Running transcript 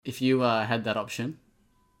If you had that option,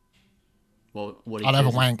 what do you I'd have a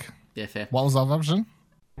choose? wank. Yeah, fair. What was the other option?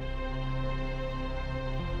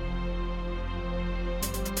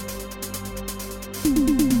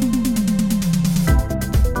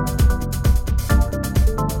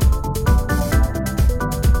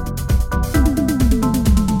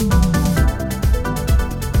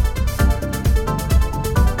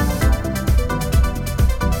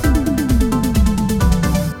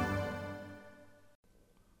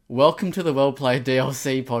 Welcome to the Well Played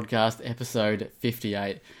DLC podcast, episode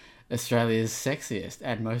 58, Australia's sexiest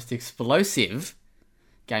and most explosive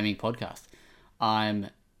gaming podcast. I'm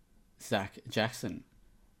Zach Jackson,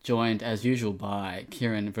 joined as usual by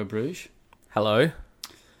Kieran Verbruge, Hello.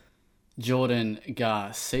 Jordan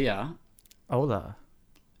Garcia, Hola.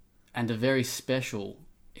 and a very special,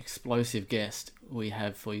 explosive guest we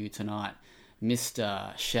have for you tonight,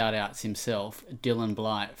 Mr. Shoutouts himself, Dylan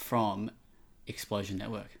Blight from Explosion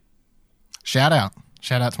Network. Shout out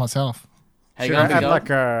to myself. How you Should going, I big add dog? like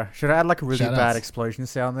a really Shout bad outs. explosion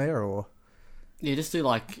sound there, or Yeah, just do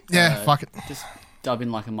like... Fuck it. Just dub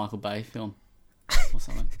in like a Michael Bay film or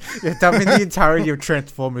something. yeah, dub in the entirety of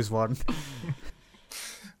Transformers One.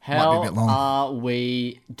 How a bit long. are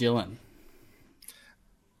we, Dylan?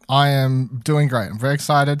 I am doing great. I'm very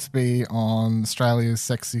excited to be on Australia's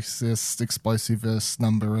sexiest, explosivest,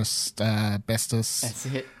 numberest, bestest, That's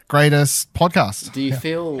it. greatest podcast. Do you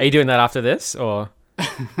feel... Are you doing that after this, or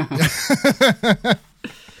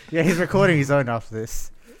Yeah, he's recording his own after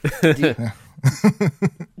this.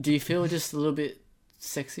 Do you feel just a little bit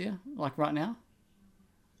sexier, like right now?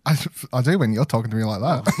 I do when you're talking to me like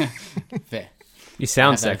that. Fair. you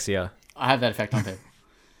sound I have that. sexier? I have that effect on people.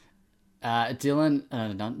 Dylan...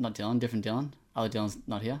 no, not Dylan, different Dylan. Other Dylan's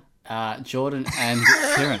not here. Jordan and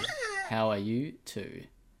Kieran, how are you two?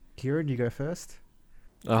 Kieran, you go first.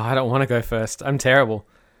 Oh, I don't want to go first. I'm terrible.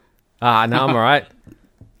 No, I'm alright.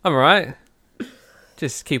 I'm alright.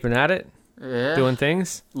 Just keeping at it, Yeah. doing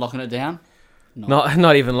things. Locking it down?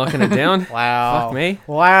 Not even locking it down. Wow. Fuck me.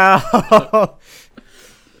 Wow.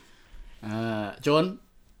 Jordan?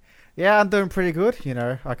 Yeah, I'm doing pretty good. You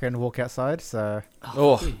know, I can walk outside, so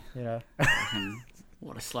Oh, Phew. you know.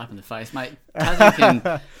 What a slap in the face, mate.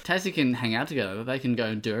 Tassie can hang out together. They can go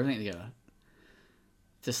and do everything together.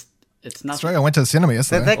 Just, it's nothing. Australia went to the cinema They,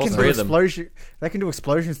 yesterday. they can do three of them. explosion. They can do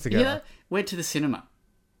explosions You together. hear that? Went to the cinema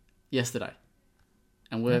yesterday,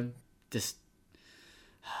 and we're just...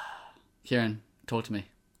 Kieran, talk to me.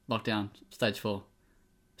 Lockdown, stage 4.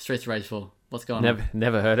 Streets of Rage 4. What's going on?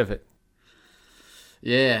 never heard of it.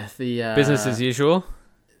 Yeah, the... Business as usual.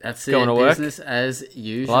 That's it. going to work. Business as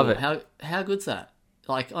usual. Love it. How good's that?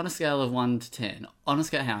 Like, on a scale of 1 to 10, on a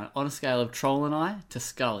scale of Troll and I to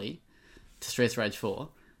Scully to Streets of Rage 4,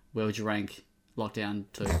 where would you rank Lockdown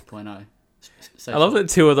 2.0? I love that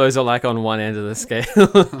two of those are like on one end of the scale.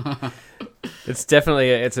 It's definitely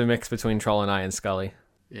it's a mix between Troll and I and Scully.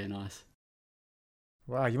 Yeah, nice.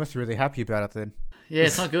 Wow, you must be really happy about it then. Yeah,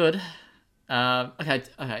 it's not good. Okay,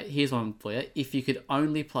 here's one for you. If you could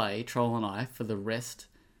only play Troll and I for the rest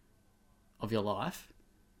of your life,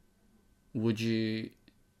 would you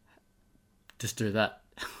just do that?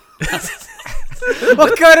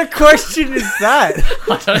 What kind of question is that?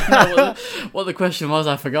 I don't know what the question was.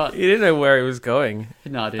 I forgot. You didn't know where he was going.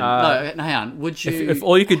 No, I didn't. No, hang on. Would you... If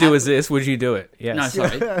all you could do was this, would you do it? Yes. No,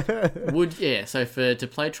 sorry. So to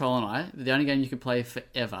play Troll and I, the only game you could play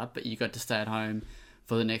forever, but you got to stay at home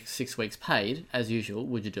for the next 6 weeks paid, as usual,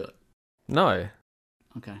 would you do it? No.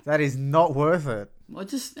 Okay. That is not worth it. I'm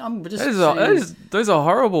just Those are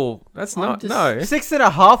horrible. That's I'm not... just- No.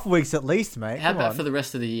 6.5 weeks at least, mate. How Come about on. for the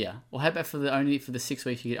rest of the year? Or how about for the 6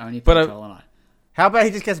 weeks you could only But play I- Troll and I? How about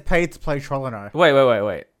he just gets paid to play Troll and I?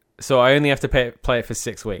 Wait. So I only have to play it for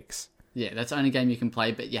 6 weeks. Yeah, that's the only game you can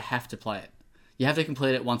play, but you have to play it. You have to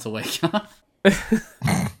complete it once a week.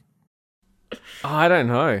 Oh, I don't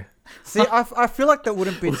know. See, I feel like that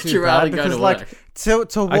wouldn't be Would too you rather bad go because to like work?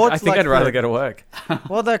 towards I think like I'd rather the, go to work.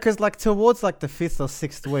 well, though, because like towards like the 5th or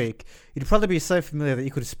 6th week, you'd probably be so familiar that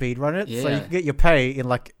you could speed run it, so Yeah. you could get your pay in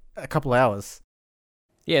like a couple hours.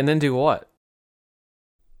 Yeah, and then do what?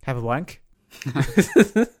 Have a wank.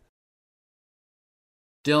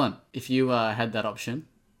 Dylan, if you had that option,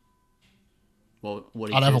 what do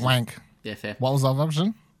you I'd have a choose? wank. Yeah, fair. What was the other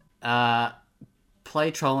option?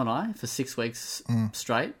 Play Troll and I for 6 weeks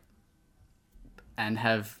straight, and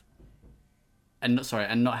not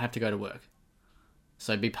have to go to work.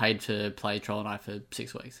 So be paid to play Troll and I for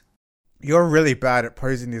 6 weeks. You're really bad at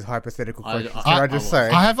posing these hypothetical questions. Can I just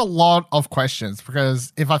say? I have a lot of questions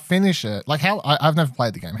because if I finish it, like I've never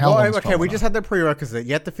played the game. How long? Well, is okay, Troll we and just had the prerequisite.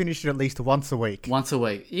 You have to finish it at least once a week. Once a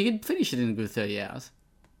week. You can finish it in a good 30 hours.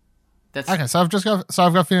 That's Okay, so I've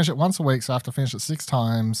got to finish it once a week, so I have to finish it 6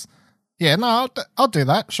 times. Yeah, no, I'll do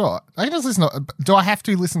that. Sure, I can just listen. Do I have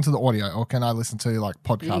to listen to the audio, or can I listen to like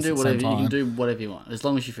podcasts you can do at the whatever same time? you can do whatever you want as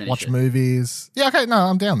long as you finish Watch it. movies. Yeah, okay, no,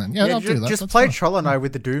 I'm down then. Yeah, I'll do that. Just That's play fine. Troll and I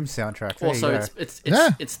with the Doom soundtrack. There Also, you go.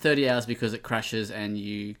 it's 30 hours because it crashes and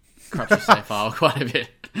you corrupt your save file quite a bit.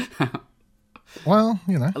 Well,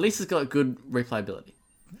 you know, At least it's got good replayability.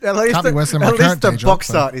 At least Can't be worse than my at least current the day job, box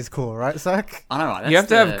so. art is cool, right, Zach? I know, right? You have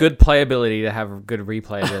to have good playability to have good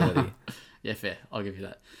replayability. Yeah, fair. I'll give you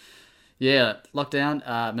that. Yeah,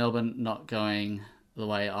 lockdown. Melbourne not going the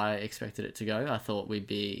way I expected it to go. I thought we'd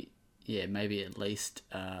be, maybe at least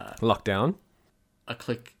Lockdown. a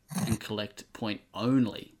click and collect point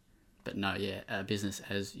only. But no, business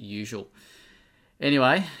as usual.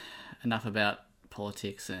 Anyway, enough about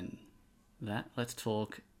politics and that. Let's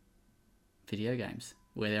talk video games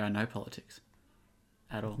where there are no politics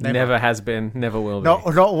at all. Never has been, never will be.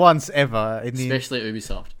 Not once ever. Especially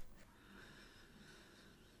Ubisoft.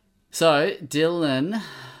 So, Dylan,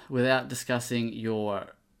 without discussing your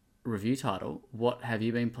review title, what have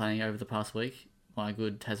you been playing over the past week, my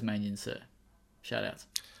good Tasmanian sir? Shoutouts.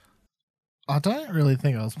 I don't really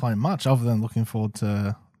think I was playing much other than looking forward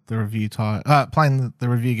to the review playing the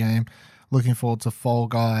review game, looking forward to Fall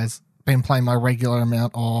Guys, been playing my regular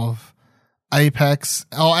amount of Apex.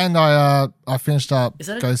 Oh, and I finished up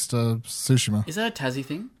Ghost of Tsushima. Is that a Tassie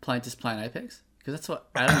thing? Just playing Apex? Because that's what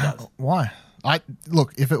Adam does. Why?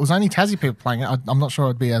 Look, if it was only Tassie people playing it, I'm not sure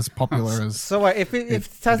it'd be as popular as. So if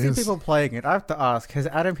Tassie is. people playing it, I have to ask: has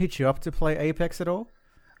Adam hit you up to play Apex at all?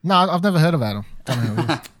 No, I've never heard of Adam. Don't know who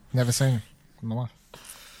he is. Never seen him in my life.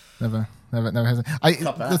 Never has.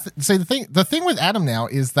 The thing with Adam now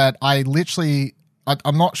is that I literally.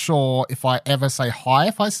 I'm not sure if I ever say hi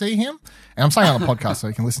if I see him. And I'm saying on a podcast so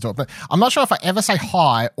you can listen to it. But I'm not sure if I ever say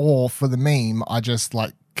hi or for the meme, I just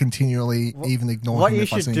like continually even ignore what him. you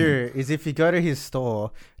if I should see do him. is if you go to his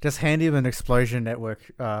store, just hand him an Explosion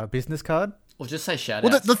Network business card. Or just say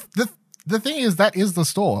shoutouts. Well, the thing is, that is the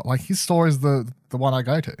store. Like, his store is the one I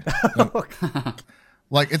go to.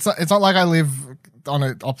 Like, it's not like I live on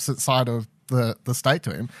an opposite side of the state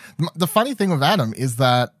to him. The funny thing with Adam is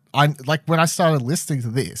that when I started listening to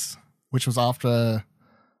this, which was after,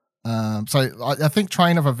 so I think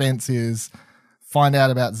train of events is find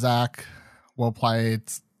out about Zach, well played,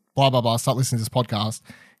 blah, blah, blah, start listening to this podcast,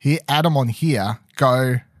 hear Adam on here,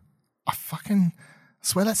 go, I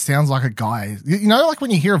swear that sounds like a guy. You know, like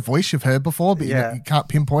when you hear a voice you've heard before, but you can't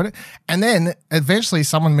pinpoint it. And then eventually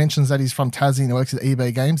someone mentions that he's from Tassie and works at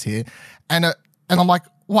eBay Games here. And I'm like,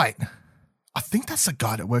 wait, I think that's the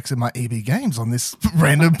guy that works at my EB Games on this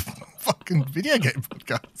random fucking video game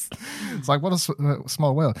podcast. It's like, what a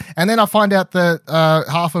small world. And then I find out that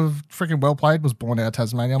half of freaking Well Played was born out of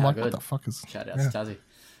Tasmania. I'm like, good. what the fuck is... Shoutouts to Tassie.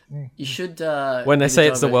 You should... When they give say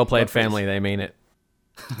a it's the job at well played Godfrey's. family, they mean it.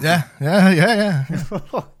 Yeah.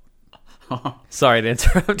 Sorry to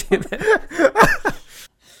interrupt you there.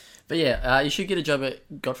 But yeah, you should get a job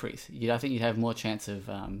at Godfrey's. I think you'd have more chance of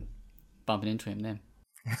bumping into him then.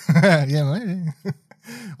 Yeah, maybe. I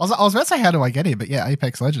was about to say, how do I get here? But yeah,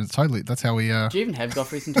 Apex Legends, totally. That's how we... Do you even have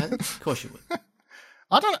Godfrey's in Tassie? Of course you would.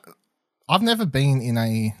 I've never been in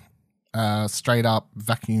a straight up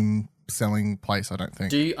vacuum selling place, I don't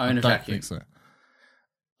think. Do you own a vacuum? Think so.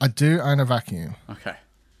 I do own a vacuum. Okay.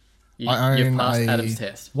 I You've own passed a... Adam's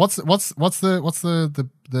test. What's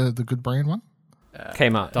the good brand one?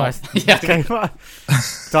 Kmart. Dyson. Yeah,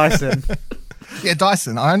 Dyson. Yeah,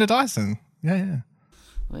 Dyson. I own a Dyson. Yeah.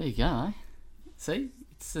 There you go. Eh? See,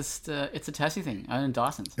 it's just it's a Tassie thing. I own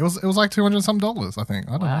Dysons. It was like $200 some, I think.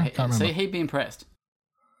 I don't know. I can't remember. See, he'd be impressed.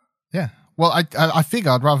 Yeah. Well, I figure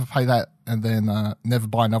I'd rather pay that and then never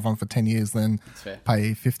buy another one for 10 years than That's fair.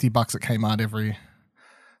 pay $50 at Kmart every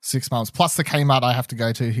 6 months. Plus the Kmart I have to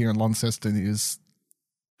go to here in Launceston is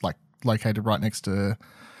like located right next to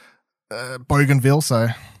Bougainville. So,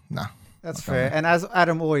 no. That's fair. And as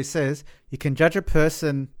Adam always says, you can judge a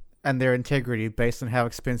person and their integrity based on how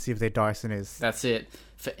expensive their Dyson is. That's it.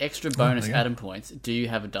 For extra bonus there you go. Adam points, do you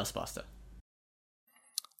have a dustbuster?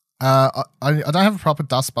 I don't have a proper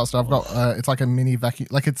dustbuster. I've got it's like a mini vacuum.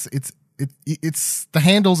 Like it's the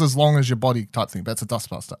handle's as long as your body type thing, but it's a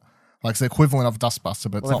dustbuster. Like it's the equivalent of a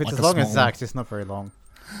dustbuster, but it's Well, not if it's like as long a as small Zach's, it's not very long.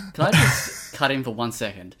 Can I just cut in for 1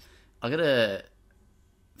 second? I got a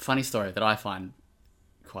funny story that I find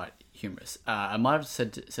quite humorous. I might have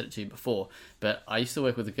said it to you before, but I used to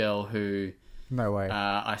work with a girl who No way.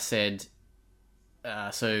 I said,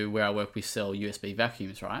 so where I work, we sell USB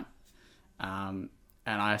vacuums, right? And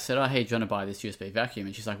I said, oh, hey, do you want to buy this USB vacuum?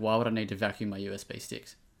 And she's like, why would I need to vacuum my USB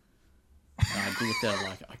sticks? And I looked at her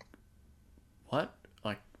like, what?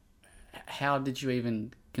 Like, how did you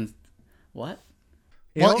even... what?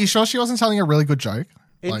 Well, you sure she wasn't telling a really good joke?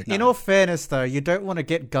 In all fairness, though, you don't want to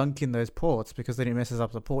get gunk in those ports because then it messes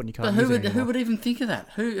up the port and you can't But use it anymore. who would even think of that?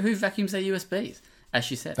 Who vacuums their USBs, as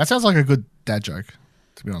she said? That sounds like a good dad joke,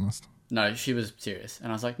 to be honest. No, she was serious.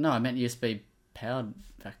 And I was like, no, I meant USB-powered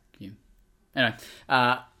vacuum. Anyway,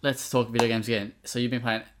 let's talk video games again. So you've been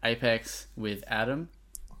playing Apex with Adam,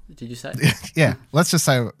 did you say? Yeah, let's just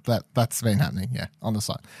say that's been happening, yeah, on the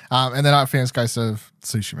side. And then I finished Ghost of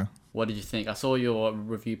Tsushima. What did you think? I saw your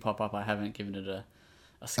review pop up. I haven't given it a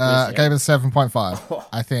squeeze yet. Gave it a 7.5.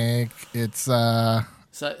 I think it's So,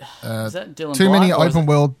 is that Dylan too Blight, many or is open it-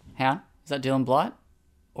 world. How? Is that Dylan Blight?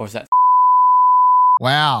 Or is that...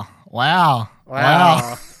 Wow. Wow.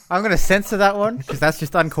 I'm going to censor that one because that's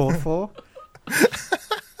just uncalled for.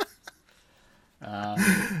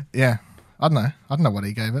 Yeah, I don't know what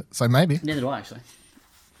he gave it, so maybe. Neither do I, actually.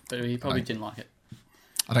 But he probably didn't like it.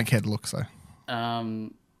 I don't care to look, so.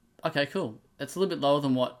 Okay, cool. It's a little bit lower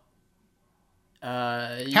than what...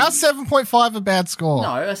 How's 7.5 a bad score? No,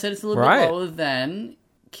 I said it's a little Right. bit lower than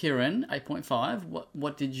Kieran, 8.5.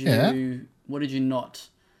 What did you... Yeah. What did you not...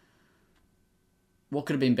 What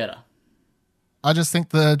could have been better? I just think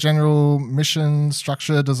the general mission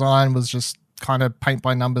structure design was just kind of paint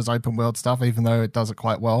by numbers open world stuff, even though it does it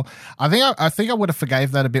quite well. I think I would have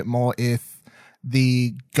forgave that a bit more if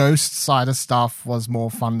the ghost side of stuff was more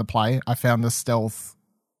fun to play. I found the stealth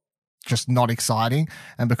just not exciting,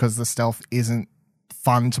 and because the stealth isn't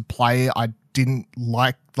fun to play, I didn't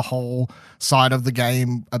like the whole side of the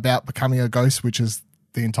game about becoming a ghost, which is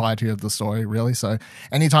the entirety of the story, really. So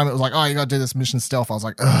anytime it was like, oh, you got to do this mission stealth, I was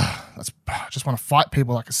like, ugh, I just want to fight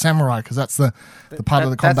people like a samurai, because that's the part of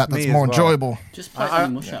the combat that's that's me more as well. enjoyable. Just play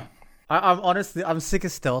something musher. I'm sick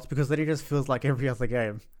of stealth because then it just feels like every other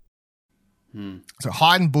game. So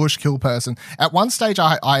hide and bush, kill person. At one stage,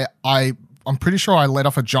 I'm pretty sure I let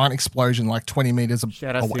off a giant explosion like 20 meters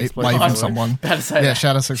Shout out to the away Explosion from Network. someone. About to say Yeah, that.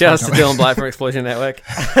 shout out to Shout out to Explosion Dylan Blight from Explosion Network.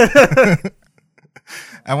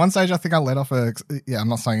 At one stage, I think I let off I'm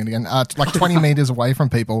not saying it again, like 20 meters away from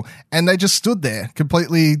people, and they just stood there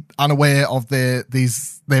completely unaware of their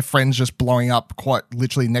friends just blowing up quite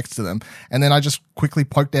literally next to them. And then I just quickly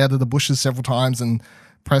poked out of the bushes several times and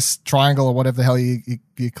pressed triangle or whatever the hell you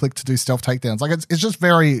click to do stealth takedowns. Like it's just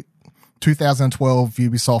very 2012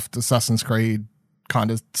 Ubisoft Assassin's Creed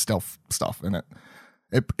kind of stealth stuff in it.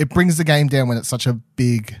 It brings the game down when it's such a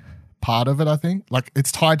big part of it, I think. Like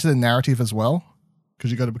it's tied to the narrative as well,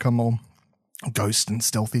 because you got to become more ghost and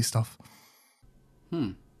stealthy stuff.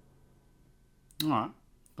 All right.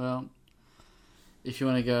 Well, if you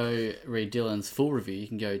want to go read Dylan's full review, you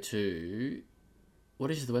can go to... What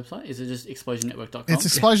is the website? Is it just explosionnetwork.com? It's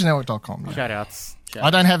explosionnetwork.com. Yeah. Shout outs. I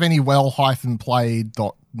don't have any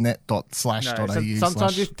well-played.net/.au. No,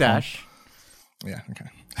 sometimes it's dash. Yeah, okay.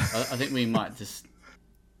 I think we might just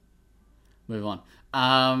move on.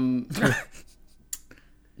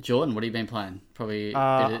 Jordan, what have you been playing? Probably bit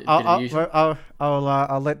of usual.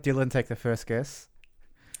 I'll let Dylan take the first guess.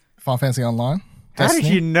 Final Fantasy Online. How did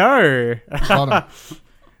Destiny? you know? Well done.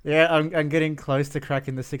 Yeah, I'm getting close to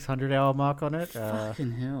cracking the 600-hour mark on it.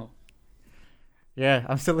 Fucking hell. Yeah,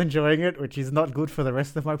 I'm still enjoying it, which is not good for the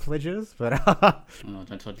rest of my pledges. But Oh,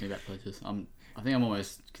 don't talk to me about pledges. I think I'm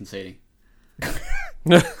almost conceding.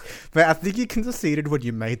 but I think you conceded when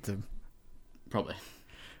you made them. Probably.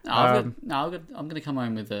 No, I'm going to come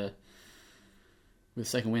home with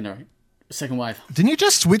second window, second wave. Didn't you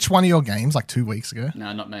just switch one of your games like 2 weeks ago?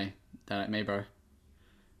 No, not me. That ain't me, bro.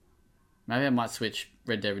 Maybe I might switch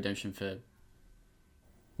Red Dead Redemption for...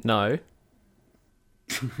 No.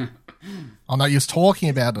 Oh no, you was talking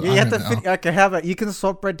about it. You I have to remember. okay, how about you can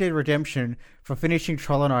swap Red Dead Redemption for finishing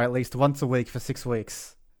Troll and I at least once a week for 6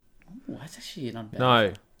 weeks. Ooh, that's actually not bad.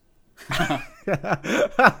 No.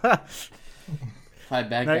 Play a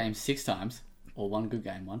bad No. game 6 times, or one good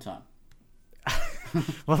game 1 time.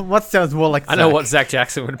 What sounds more like I know Zach. what Zach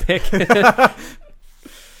Jackson would pick.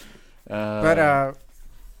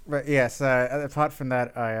 But yeah, so apart from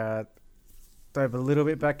that, I dove a little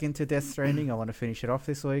bit back into Death Stranding. I want to finish it off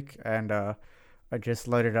this week, and I just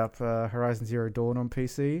loaded up Horizon Zero Dawn on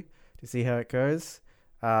PC to see how it goes.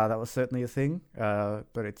 That was certainly a thing,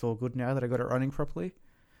 but it's all good now that I got it running properly.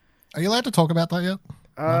 Are you allowed to talk about that yet?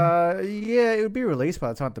 Yeah, it would be released by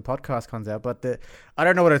the time the podcast comes out, but I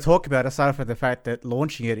don't know what to talk about aside from the fact that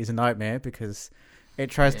launching it is a nightmare because it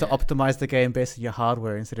tries to optimize the game based on your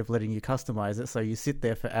hardware instead of letting you customize it. So you sit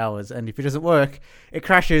there for hours, and if it doesn't work, it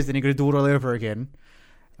crashes, and you're going to do it all over again.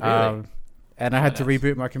 Really? And I had to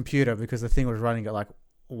reboot my computer because the thing was running at like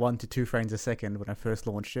 1 to 2 frames a second when I first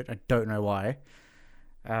launched it. I don't know why.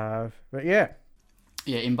 But yeah.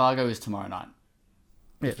 Yeah, embargo is tomorrow night.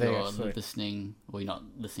 Yeah, If there you you're go, sweet. listening, well, you're not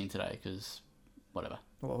listening today because whatever.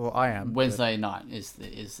 Well, I am. Wednesday night is the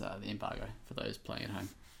embargo for those playing at home.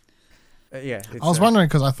 Yeah. I was wondering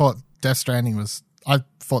because I thought I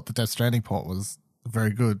thought the Death Stranding port was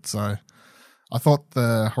very good, so I thought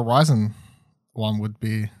the Horizon one would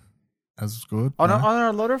be as good. On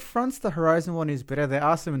no? a lot of fronts, the Horizon one is better. There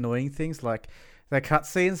are some annoying things like the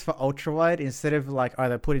cutscenes for ultra wide, instead of like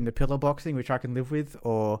either putting the pillar boxing, which I can live with,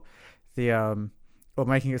 or the or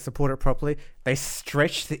making it support it properly, they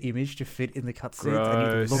stretch the image to fit in the cutscenes,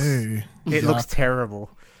 and Gross. it looks terrible.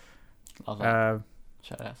 Love that.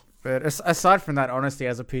 Shout out. But aside from that, honestly,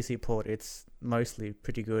 as a PC port, it's mostly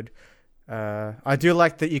pretty good. I do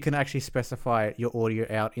like that you can actually specify your audio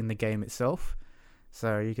out in the game itself,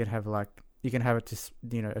 so you can have it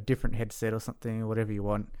to a different headset or something, or whatever you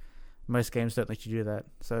want. Most games don't let you do that,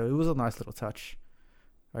 so it was a nice little touch.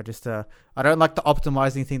 I don't like the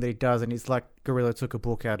optimizing thing that he does, and it's like Guerrilla took a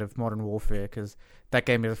book out of Modern Warfare, because that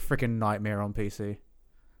game is a freaking nightmare on PC.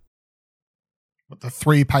 But the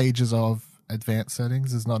 3 pages of advanced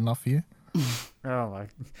settings is not enough for you. Oh my!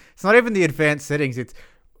 It's not even the advanced settings. It's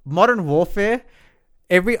Modern Warfare.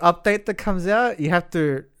 Every update that comes out, you have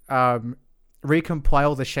to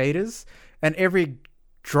recompile the shaders, and every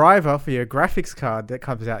driver for your graphics card that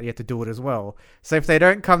comes out, you have to do it as well. So if they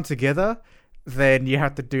don't come together, then you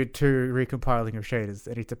have to do 2 recompiling of shaders,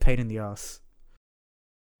 and it's a pain in the ass.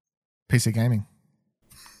 PC gaming.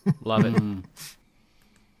 Love it.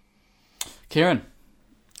 Kieran,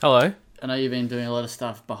 Hello. I know you've been doing a lot of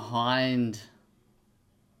stuff behind.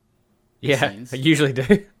 Yeah, scenes. I usually do.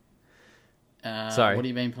 Sorry. What have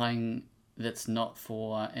you been playing that's not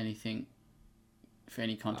for anything, for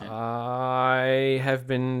any content? I have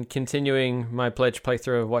been continuing my pledge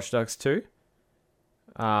playthrough of Watch Dogs 2.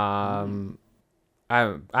 I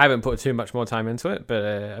haven't put too much more time into it, but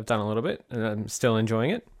I've done a little bit, and I'm still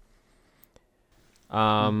enjoying it.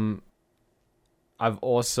 I've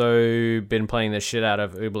also been playing the shit out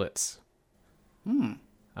of Ooblets.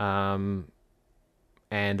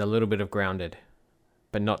 And a little bit of Grounded,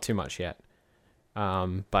 but not too much yet.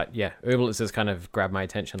 But yeah, Ooblets has kind of grabbed my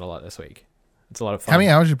attention a lot this week. It's a lot of fun. How many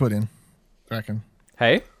hours you put in? I reckon.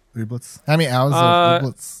 Hey? Ooblets. How many hours of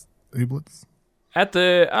Ooblets? At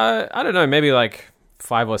the, I don't know, maybe like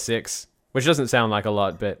 5 or 6, which doesn't sound like a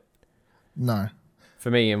lot, but No.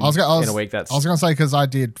 for me in a week, that's... I was going to say, because I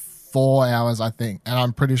did 4 hours, I think, and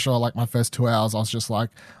I'm pretty sure like my first 2 hours, I was just like,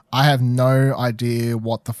 I have no idea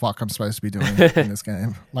what the fuck I'm supposed to be doing in this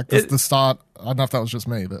game. Like the start, I don't know if that was just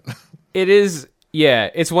me, but... It is, yeah,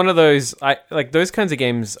 it's one of those, like those kinds of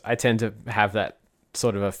games, I tend to have that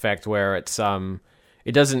sort of effect where it's,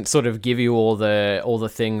 it doesn't sort of give you all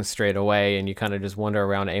the things straight away, and you kind of just wander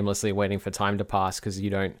around aimlessly waiting for time to pass, because you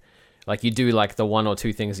don't, like, you do like the 1 or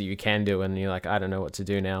 2 things that you can do, and you're like, I don't know what to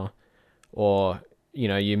do now. Or,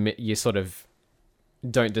 you sort of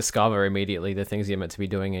don't discover immediately the things you're meant to be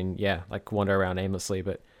doing, and yeah, like wander around aimlessly.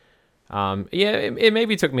 But yeah, it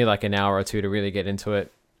maybe took me like an hour or 2 to really get into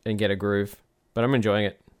it and get a groove, but I'm enjoying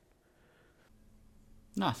it.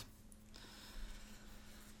 Nice.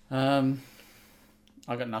 I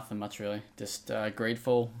got nothing much really. Just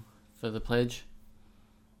Greedfall for the pledge.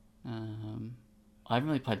 I haven't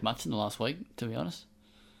really played much in the last week, to be honest.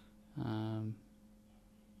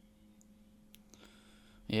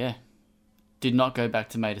 Yeah. Did not go back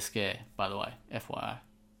to Made a Scare, by the way, FYI.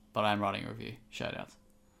 But I am writing a review. Shout outs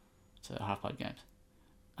to Half-Played Games.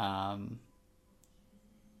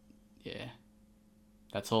 Yeah.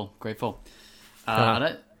 That's all. Greedfall.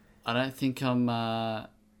 I don't think I'm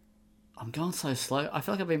going so slow. I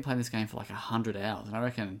feel like I've been playing this game for like 100 hours, and I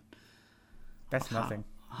reckon That's nothing.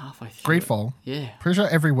 halfway through. Greedfall. Yeah. Pretty sure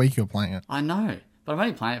every week you're playing it. I know, but I'm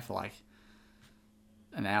only playing it for like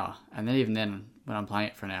an hour, and then even then, when I'm playing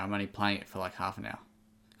it for an hour, I'm only playing it for like half an hour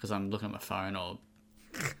because I'm looking at my phone or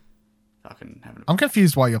fucking having. I'm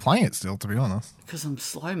confused why you're playing it still, to be honest. Because I'm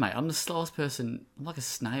slow, mate. I'm the slowest person. I'm like a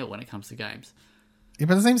snail when it comes to games. Yeah,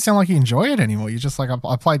 but it doesn't even sound like you enjoy it anymore. You're just like,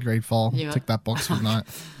 I played Greedfall, Yeah. ticked that box for the night,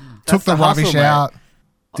 took the the hustle, rubbish mate. out,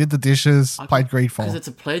 did the dishes, played Because Greedfall. it's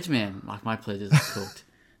a pledge, man. Like my pledges are cooked.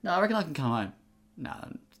 No, I reckon I can come home. No, I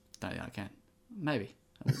don't think I can. Maybe.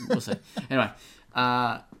 We'll see. Anyway,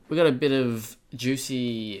 we got a bit of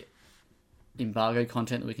juicy embargo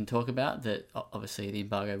content that we can talk about. That obviously the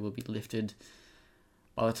embargo will be lifted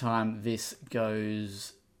by the time this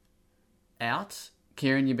goes out.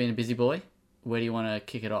 Kieran, you've been a busy boy. Where do you want to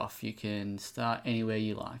kick it off? You can start anywhere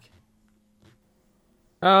you like.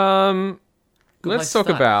 Good place Let's to talk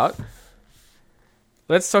start.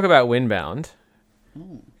 about Windbound,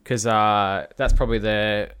 because that's probably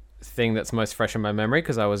the thing that's most fresh in my memory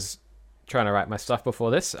because I was trying to write my stuff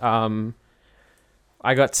before this.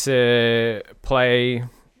 I got to play,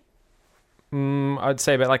 I'd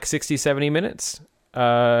say about like 60, 70 minutes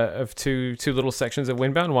of two little sections of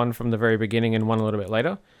Windbound, one from the very beginning and one a little bit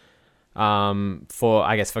later.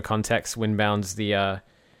 For context, Windbound's the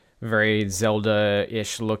very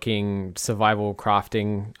Zelda-ish looking survival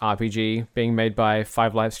crafting RPG being made by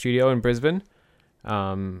Five Live Studio in Brisbane.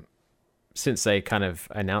 Since they kind of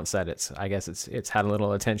announced that, it's had a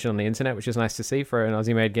little attention on the internet, which is nice to see for an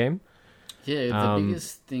Aussie-made game. Yeah, the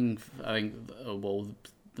biggest thing, I think,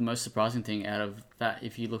 the most surprising thing out of that,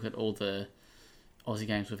 if you look at all the Aussie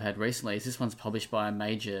games we've had recently, is this one's published by a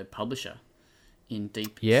major publisher in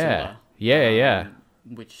Deep Silver. Yeah.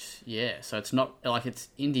 Which, so it's not, like, it's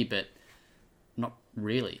indie, but not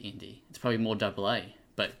really indie. It's probably more AA,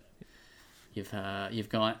 but you've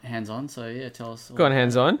gone hands-on, so tell us. Gone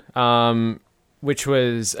hands-on, which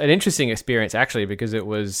was an interesting experience, actually, because it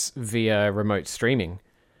was via remote streaming.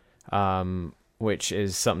 Which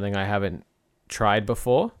is something I haven't tried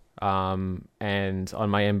before. And on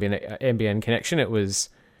my NBN connection, it was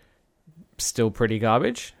still pretty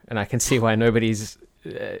garbage. And I can see why nobody's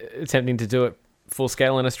attempting to do it full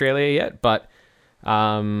scale in Australia yet. But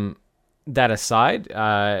that aside,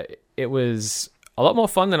 it was a lot more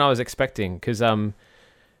fun than I was expecting because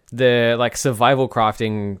the like survival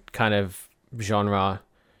crafting kind of genre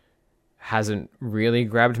hasn't really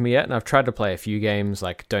grabbed me yet, and I've tried to play a few games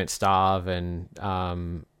like Don't Starve and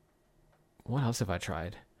what else have I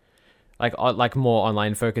tried? Like more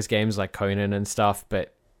online focused games like Conan and stuff,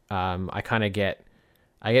 but I get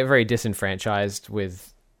very disenfranchised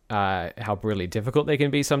with how really difficult they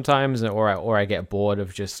can be sometimes, or I get bored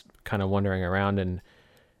of just kind of wandering around and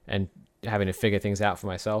having to figure things out for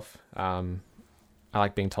myself. I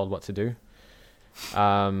like being told what to do.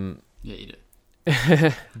 Yeah, you do.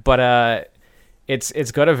 But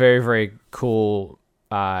it's got a very, very cool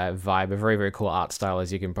vibe, a very, very cool art style,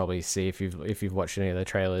 as you can probably see if you've watched any of the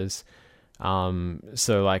trailers.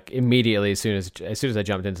 So like immediately as soon as I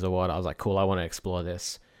jumped into the world, I was like, cool, I want to explore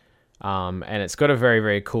this. And it's got a very,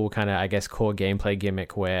 very cool kind of, I guess, core gameplay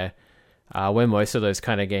gimmick where most of those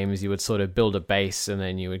kind of games you would sort of build a base and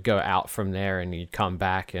then you would go out from there and you'd come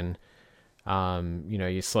back and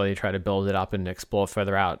you slowly try to build it up and explore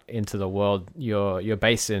further out into the world. Your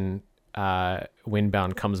base in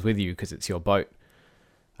Windbound comes with you because it's your boat.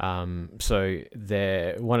 So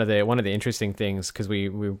one of the interesting things, because we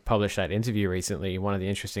published that interview recently, one of the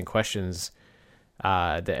interesting questions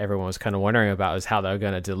that everyone was kind of wondering about was how they were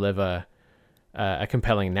going to deliver a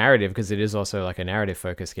compelling narrative, because it is also like a narrative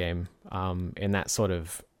focused game in that sort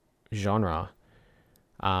of genre.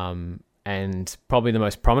 And probably the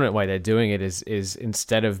most prominent way they're doing it is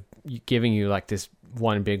instead of giving you like this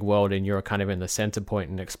one big world and you're kind of in the center point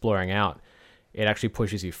and exploring out, it actually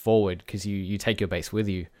pushes you forward because you take your base with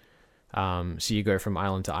you. So you go from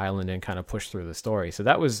island to island and kind of push through the story. So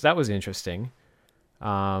that was interesting.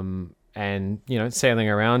 And sailing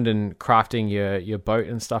around and crafting your boat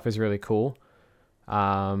and stuff is really cool.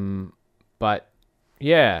 But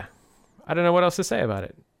yeah, I don't know what else to say about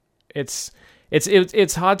it. It's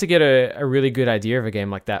hard to get a really good idea of a game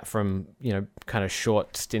like that from, kind of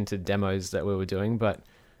short stinted demos that we were doing, but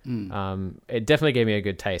it definitely gave me a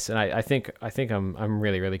good taste, and I think I'm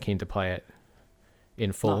really, really keen to play it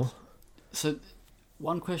in full. Nice. So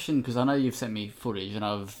one question, because I know you've sent me footage and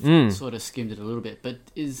I've sort of skimmed it a little bit, but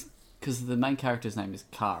because the main character's name is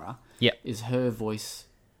Kara, is her voice,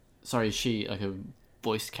 is she like a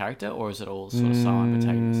voiced character, or is it all sort of silent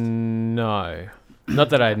protagonist? No, not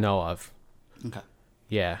that I know of. Okay.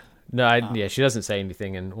 Yeah. No, she doesn't say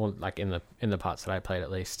anything in the parts that I played, at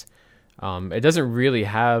least. It doesn't really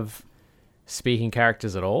have speaking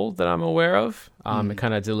characters at all that I'm aware of. It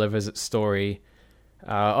kind of delivers its story,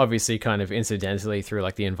 obviously kind of incidentally through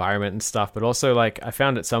like the environment and stuff, but also like I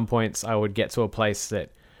found at some points I would get to a place that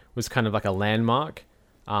was kind of like a landmark,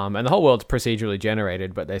 and the whole world's procedurally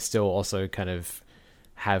generated, but they still also kind of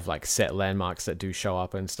have like set landmarks that do show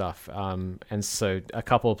up and stuff. And so a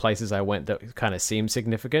couple of places I went that kind of seemed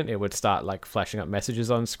significant, it would start like flashing up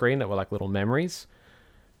messages on screen that were like little memories.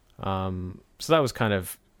 So that was kind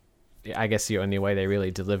of, I guess, the only way they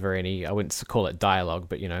really deliver any, I wouldn't call it dialogue,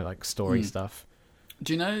 but like story stuff.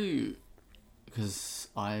 Do you know, because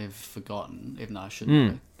I've forgotten, even though I should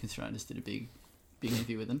know, considering I just did a big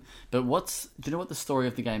interview with them, but do you know what the story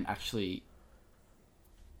of the game actually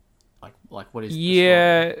like what is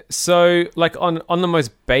the story? So like on the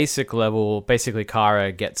most basic level, basically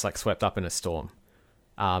Kara gets like swept up in a storm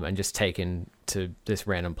and just taken to this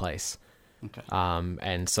random place. Okay.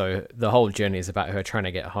 And so the whole journey is about her trying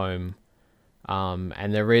to get home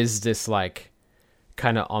And there is this like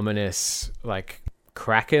kind of ominous like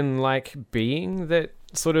kraken like being that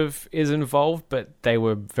sort of is involved, but they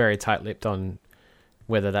were very tight-lipped on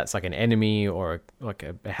whether that's like an enemy or like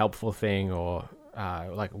a helpful thing or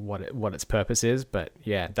like what its purpose is. But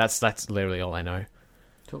yeah, that's literally all I know.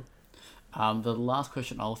 Cool. The last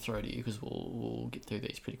question I'll throw to you, because we'll get through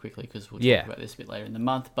these pretty quickly, because we'll talk about this a bit later in the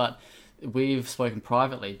month. But we've spoken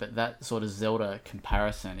privately, but that sort of Zelda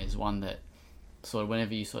comparison is one that sort of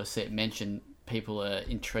whenever you sort of see it mentioned, people are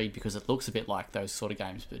intrigued because it looks a bit like those sort of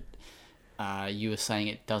games. But you were saying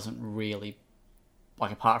it doesn't really,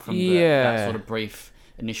 like, apart from that sort of brief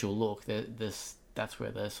initial look, that's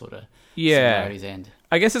where the sort of similarities end.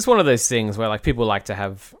 I guess it's one of those things where like people like to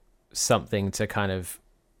have something to kind of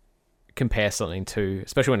compare something to,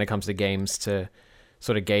 especially when it comes to games, to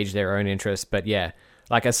sort of gauge their own interest. But yeah,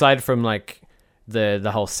 like aside from like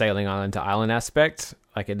the whole sailing island to island aspect,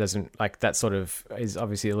 like it doesn't, like that sort of is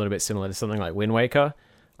obviously a little bit similar to something like Wind Waker.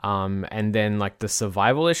 And then like the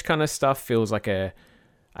survival-ish kind of stuff feels like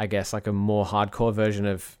I guess like a more hardcore version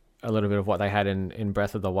of a little bit of what they had in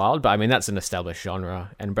Breath of the Wild. But I mean, that's an established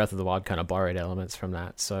genre, and Breath of the Wild kind of borrowed elements from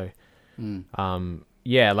that. So,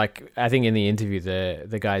 yeah, like I think in the interview,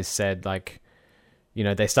 the guys said like, you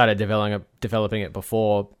know, they started developing it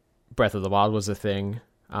before Breath of the Wild was a thing.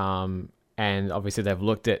 And obviously they've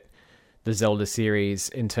looked at the Zelda series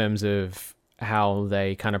in terms of how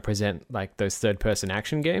they kind of present like those third-person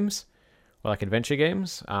action games or like adventure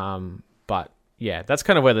games. But yeah, that's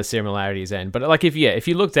kind of where the similarities end. But like if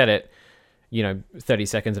you looked at it, you know, 30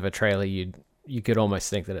 seconds of a trailer, you could almost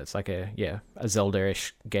think that it's like a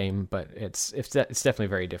Zelda-ish game, but it's definitely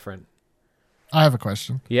very different. I have a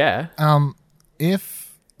question. Yeah.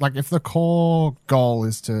 If the core goal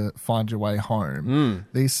is to find your way home,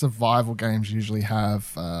 these survival games usually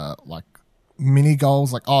have like mini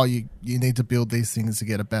goals, like you need to build these things to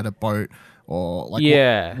get a better boat, or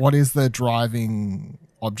like what is the driving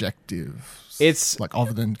objective? It's like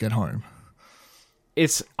other than get home.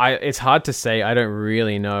 It's hard to say. I don't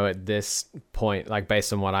really know at this point, like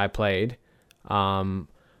based on what I played.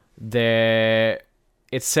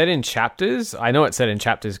 It's set in chapters. I know it's set in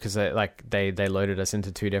chapters because they loaded us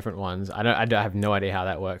into two different ones. I have no idea how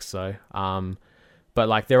that works though. But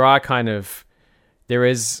like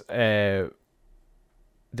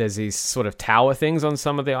there's these sort of tower things on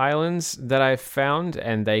some of the islands that I've found,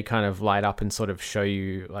 and they kind of light up and sort of show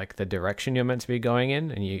you like the direction you're meant to be going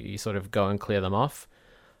in, and you sort of go and clear them off.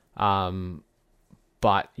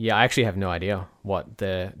 But yeah, I actually have no idea what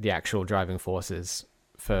the actual driving force is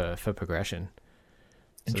for progression.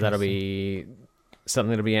 So that'll be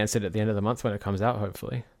something that'll be answered at the end of the month when it comes out,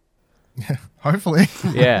 hopefully. Yeah, hopefully.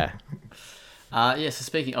 Yeah. So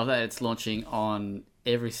speaking of that, it's launching on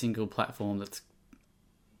every single platform that's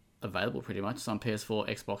available pretty much. It's on PS4,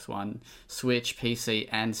 Xbox One, Switch, PC,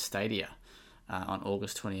 and Stadia on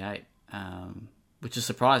August 28, which is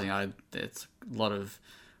surprising. It's a lot of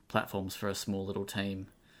platforms for a small little team.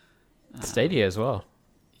 Stadia as well.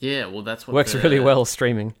 Yeah, well, that's what works really well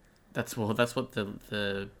streaming. That's what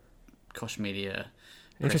the Koch Media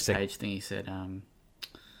press page thing he said.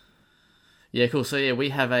 Yeah, cool. So yeah, we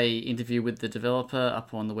have a interview with the developer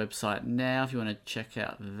up on the website now if you want to check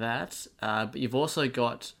out that. But you've also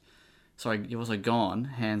gone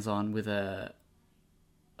hands-on with a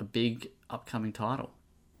big upcoming title.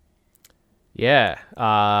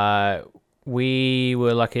 Yeah, we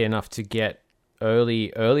were lucky enough to get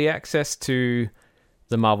early access to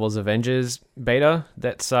the Marvel's Avengers beta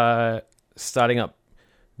that's starting up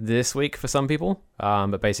this week for some people,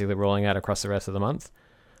 but basically rolling out across the rest of the month.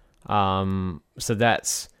 So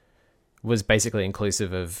was basically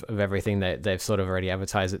inclusive of everything that they've sort of already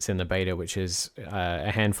advertised that's in the beta, which is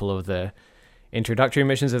a handful of the introductory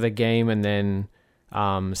missions of the game, and then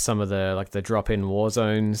some of the like the drop-in war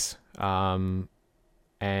zones. And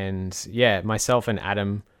yeah, myself and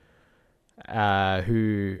Adam,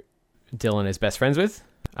 who Dylan is best friends with.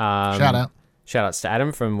 Shout outs to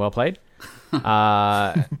Adam from Well Played.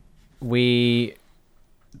 We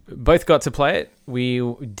both got to play it. We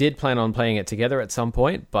did plan on playing it together at some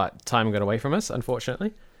point, but time got away from us,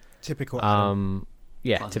 unfortunately. Typical Adam.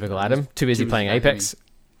 Typical Adam. Too busy playing Apex.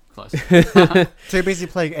 Close. Too busy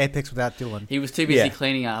playing Apex without Dylan. He was too busy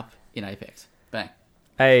cleaning up in Apex. Bang.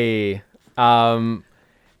 Hey. And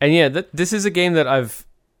yeah, this is a game that I've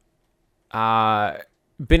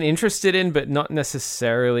been interested in, but not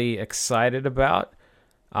necessarily excited about,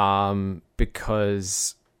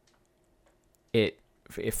 because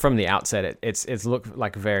from the outset, it's looked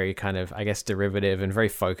like very kind of, I guess, derivative and very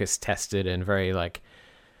focus tested and very like,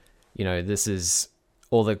 you know, this is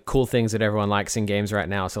all the cool things that everyone likes in games right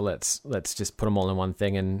now. So let's just put them all in one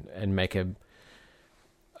thing and make a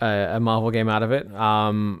Marvel game out of it.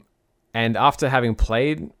 And after having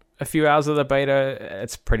played a few hours of the beta,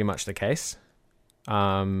 it's pretty much the case.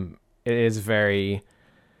 It is very.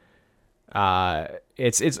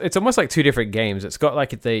 It's almost like two different games. It's got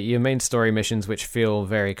like your main story missions, which feel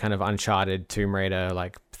very kind of Uncharted, Tomb Raider,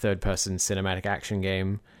 like third-person cinematic action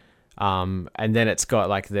game. And then it's got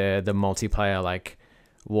like the multiplayer like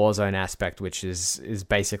Warzone aspect, which is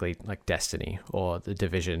basically like Destiny or The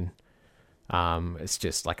Division. It's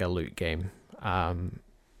just like a loot game.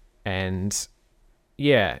 And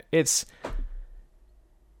yeah,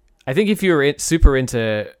 I think if you're super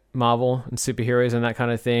into Marvel and superheroes and that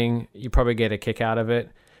kind of thing, you probably get a kick out of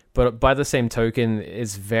it. But by the same token,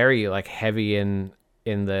 it's very like heavy in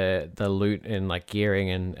the loot and like gearing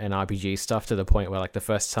and RPG stuff, to the point where like the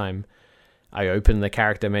first time I opened the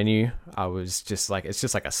character menu, I was just like, it's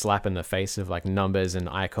just like a slap in the face of like numbers and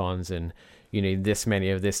icons, and you need this many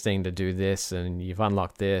of this thing to do this, and you've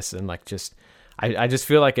unlocked this, and like just I just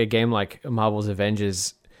feel like a game like Marvel's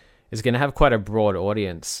Avengers is going to have quite a broad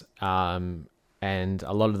audience. And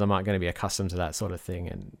a lot of them aren't going to be accustomed to that sort of thing,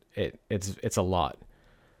 and it's a lot.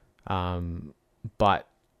 But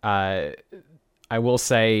I will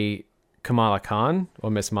say Kamala Khan, or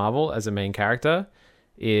Miss Marvel, as a main character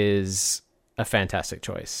is a fantastic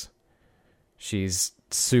choice. She's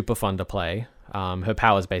super fun to play. Her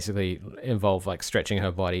powers basically involve like stretching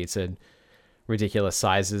her body to ridiculous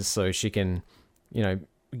sizes, so she can,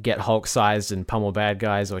 get Hulk sized and pummel bad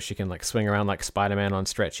guys, or she can like swing around like Spider-Man on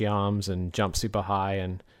stretchy arms and jump super high.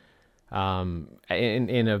 And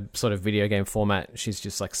in a sort of video game format, she's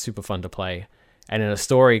just like super fun to play. And in a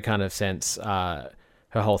story kind of sense, her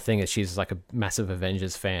whole thing is she's like a massive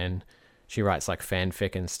Avengers fan. She writes like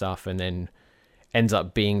fanfic and stuff, and then ends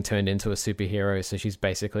up being turned into a superhero. So she's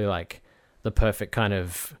basically like the perfect kind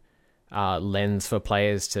of lens for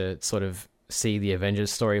players to sort of see the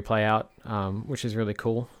Avengers story play out, which is really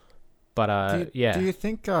cool. But do you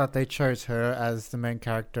think they chose her as the main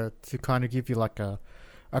character to kind of give you like a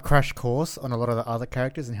crash course on a lot of the other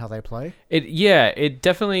characters and how they play? It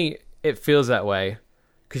definitely feels that way,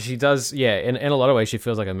 because she does. In a lot of ways she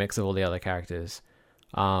feels like a mix of all the other characters.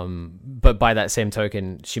 But by that same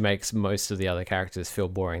token, she makes most of the other characters feel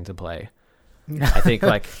boring to play. I think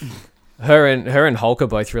like her and Hulk are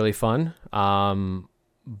both really fun.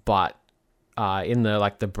 But in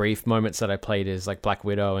the brief moments that I played as like Black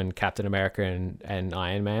Widow and Captain America and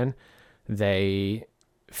Iron Man, they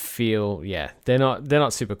feel they're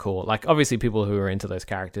not super cool. Like obviously people who are into those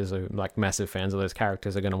characters, or like massive fans of those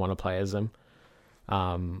characters, are going to want to play as them.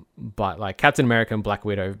 But like Captain America and Black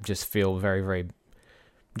Widow just feel very, very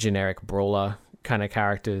generic brawler kind of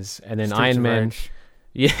characters. And then Streets Iron of Man,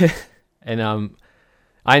 and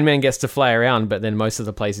Iron Man gets to fly around, but then most of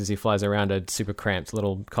the places he flies around are super cramped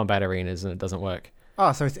little combat arenas, and it doesn't work.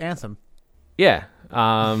 Oh, so it's Anthem. Yeah.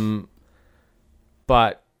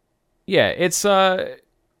 But yeah, it's an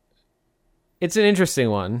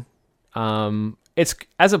interesting one. It's,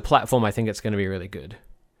 as a platform, I think it's going to be really good,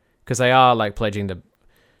 because they are like pledging to,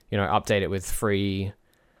 update it with free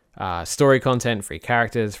story content, free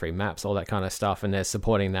characters, free maps, all that kind of stuff, and they're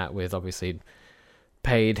supporting that with obviously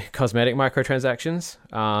paid cosmetic microtransactions.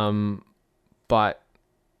 But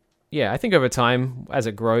yeah, I think over time, as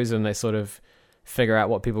it grows and they sort of figure out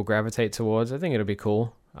what people gravitate towards, I think it'll be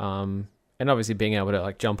cool. And obviously being able to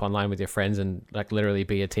like jump online with your friends and like literally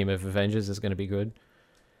be a team of Avengers is going to be good.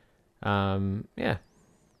 Yeah.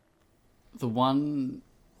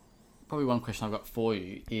 Probably one question I've got for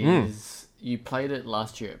you is, you played it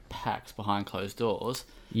last year at PAX behind closed doors.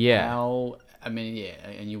 Yeah.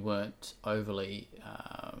 And you weren't overly,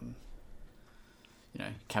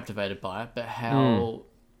 captivated by it. But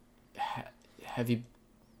have you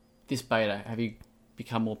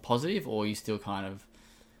become more positive, or are you still kind of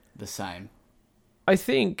the same? I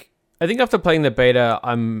think after playing the beta,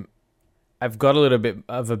 I've got a little bit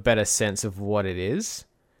of a better sense of what it is,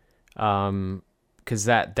 because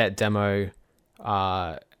that demo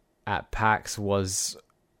at PAX was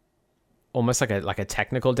almost like a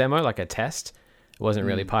technical demo, like a test. It wasn't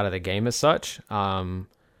really part of the game as such, but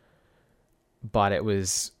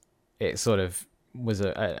it sort of was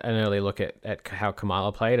an early look at how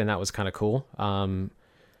Kamala played, and that was kind of cool.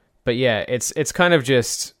 But yeah, it's kind of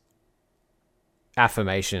just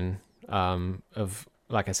affirmation of,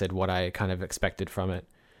 like I said, what I kind of expected from it.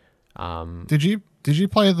 Did you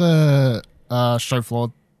play the show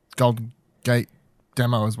floor Golden Gate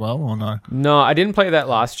demo as well, or no? No, I didn't play that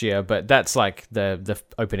last year, but that's like the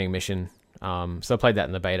opening mission. So I played that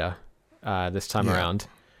in the beta this time around.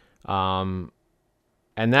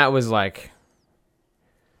 and that was like,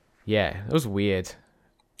 yeah, it was weird.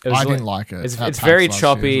 I didn't like it. It's very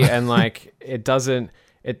choppy and like it doesn't.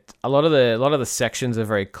 A lot of the sections are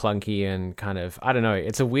very clunky and kind of, I don't know.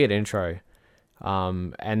 It's a weird intro,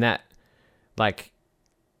 and that like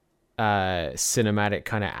cinematic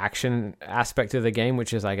kind of action aspect of the game,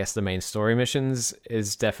 which is I guess the main story missions,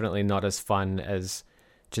 is definitely not as fun as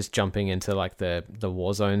just jumping into like the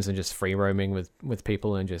war zones and just free roaming with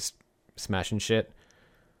people and just smashing shit.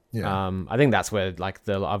 Yeah. I think that's where like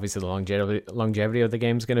obviously the longevity of the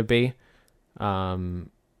game's going to be.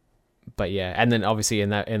 But yeah, and then obviously in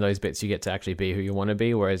those bits you get to actually be who you want to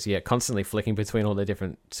be, whereas constantly flicking between all the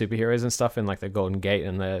different superheroes and stuff in like the Golden Gate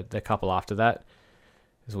and the couple after that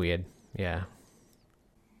is weird. Yeah.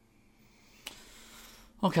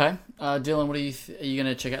 Okay, Dylan, what are you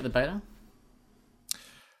going to check out the beta?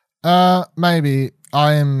 Maybe.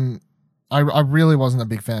 I really wasn't a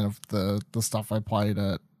big fan of the stuff I played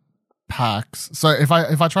at PAX. So if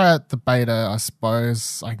I try out the beta, I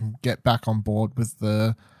suppose I can get back on board with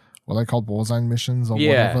the what they call Warzone missions or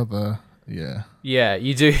whatever. Yeah,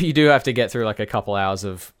 you do have to get through like a couple hours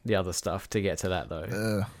of the other stuff to get to that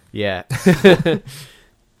though. Yeah.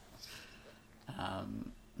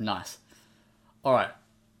 Nice. All right,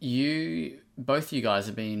 both you guys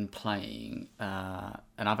have been playing, and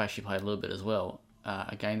I've actually played a little bit as well.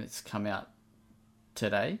 A game that's come out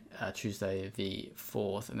today, Tuesday the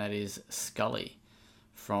 4th, and that is Scully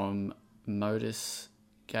from Modus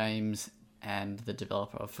Games and the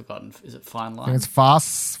developer I've forgotten. Is it Fine Line? I think it's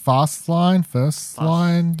Fast Line, First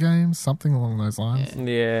Line Games, something along those lines.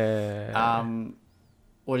 Yeah.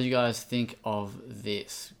 What do you guys think of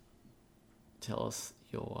this? Tell us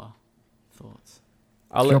your thoughts.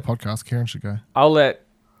 It's your podcast. Kieran should go. I'll let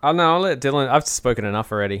Dylan. I've spoken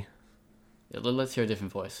enough already. Yeah, let's hear a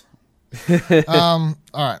different voice. All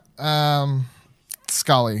right.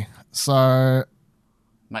 Scully. So,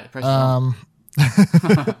 Mate, press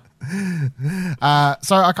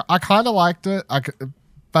so I kind of liked it,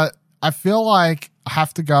 but I feel like I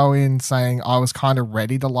have to go in saying I was kind of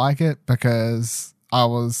ready to like it because I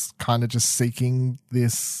was kind of just seeking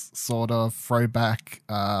this sort of throwback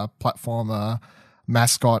platformer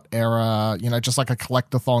mascot era, just like a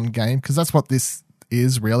collectathon game, because that's what this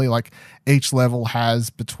is really. Like each level has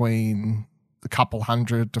between a couple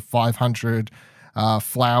hundred to 500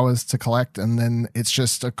 flowers to collect, and then it's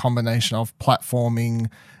just a combination of platforming,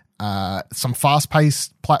 some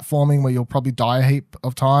fast-paced platforming where you'll probably die a heap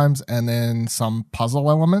of times, and then some puzzle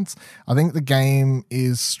elements. I think the game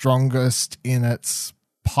is strongest in its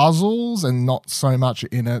puzzles and not so much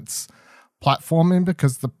in its platforming,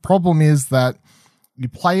 because the problem is that you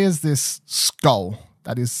play as this skull.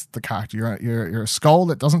 That is the character. You're a skull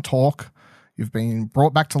that doesn't talk. You've been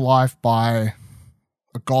brought back to life by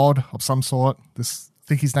a god of some sort. I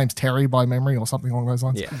think his name's Terry by memory or something along those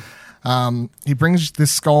lines. Yeah. He brings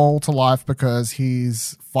this skull to life because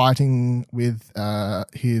he's fighting with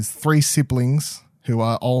his 3 siblings who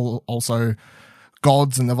are all also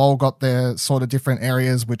gods, and they've all got their sort of different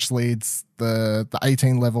areas, which leads the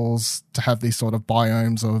 18 levels to have these sort of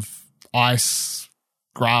biomes of ice,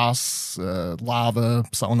 grass, lava,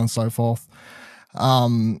 so on and so forth.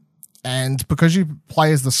 And because you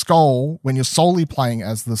play as the skull, when you're solely playing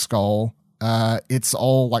as the skull, it's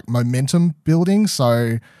all like momentum building.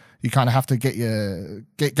 So you kind of have to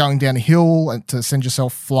get going down a hill and to send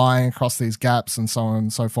yourself flying across these gaps and so on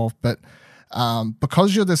and so forth. But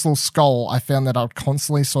because you're this little skull, I found that I'd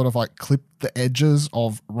constantly sort of like clip the edges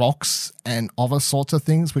of rocks and other sorts of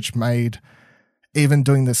things, which made even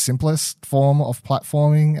doing the simplest form of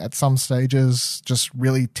platforming at some stages just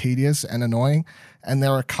really tedious and annoying. And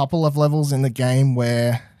there are a couple of levels in the game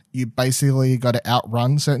where you basically got to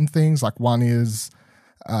outrun certain things. Like one is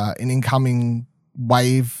an incoming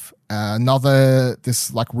wave,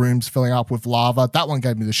 this like room's filling up with lava. That one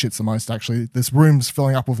gave me the shits the most, actually. This room's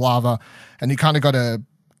filling up with lava, and you kind of got to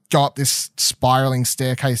go up this spiraling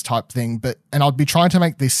staircase type thing. And I'd be trying to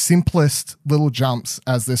make the simplest little jumps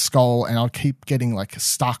as this skull, and I'd keep getting like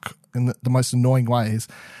stuck in the most annoying ways.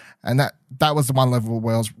 And that was the one level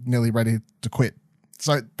where I was nearly ready to quit.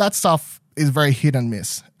 So that stuff is very hit and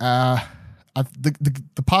miss. The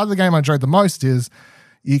part of the game I enjoyed the most is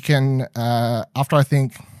you can, after I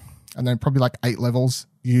think, and then probably like 8 levels,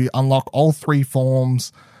 you unlock all 3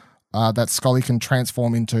 forms that Scully can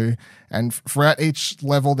transform into. And throughout each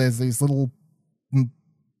level, there's these little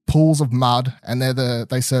pools of mud, and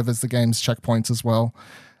they serve as the game's checkpoints as well.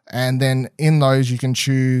 And then in those, you can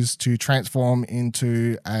choose to transform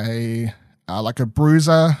into a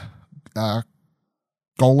bruiser,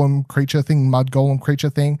 golem creature thing, mud golem creature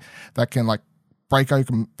thing that can like break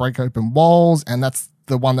open walls, and that's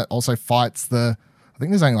the one that also fights I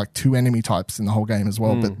think there's only like 2 enemy types in the whole game as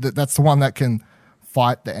well, but that's the one that can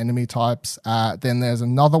fight the enemy types. Then there's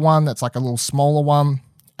another one that's like a little smaller one,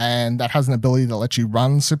 and that has an ability to let you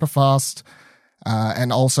run super fast,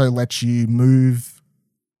 and also let you move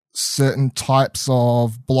certain types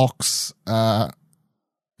of blocks,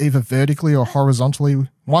 either vertically or horizontally.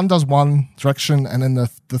 One does one direction, and then the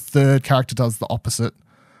third character does the opposite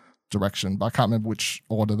direction, but I can't remember which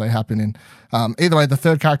order they happen in. Either way, the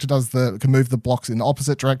third character can move the blocks in the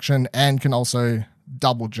opposite direction and can also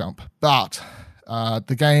double jump. But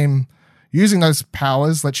the game, using those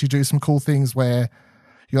powers, lets you do some cool things where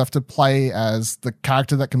you have to play as the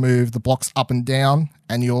character that can move the blocks up and down,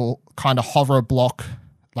 and you'll kind of hover a block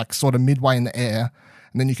like sort of midway in the air,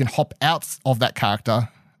 and then you can hop out of that character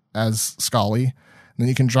as Scully, and then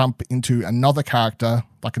you can jump into another character,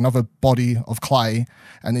 like another body of clay,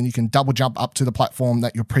 and then you can double jump up to the platform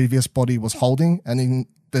that your previous body was holding. And then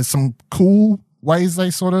there's some cool ways they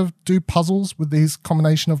sort of do puzzles with these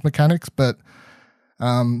combination of mechanics, but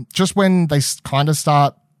just when they kind of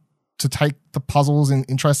start to take the puzzles in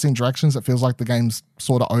interesting directions, it feels like the game's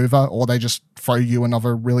sort of over, or they just throw you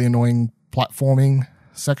another really annoying platforming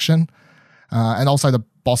section. And also the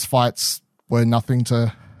boss fights were nothing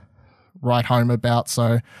to write home about,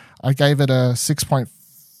 so I gave it a 6 in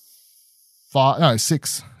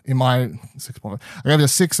my 6.5. I gave it a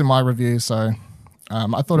 6 in my review, so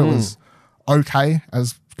I thought it was okay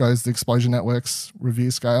as goes the Explosion Network's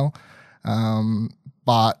review scale.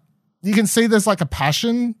 But you can see there's like a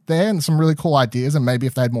passion there and some really cool ideas, and maybe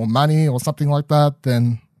if they had more money or something like that,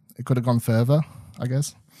 then it could have gone further, I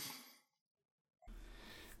guess.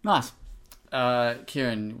 Nice.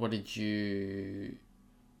 Kieran, what did you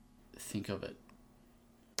think of it?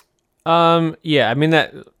 Yeah, I mean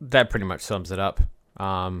that pretty much sums it up.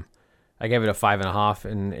 I gave it a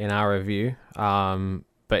 5.5 in our review.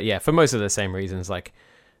 But yeah, for most of the same reasons, like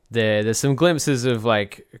there's some glimpses of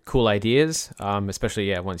like cool ideas,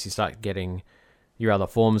 especially once you start getting your other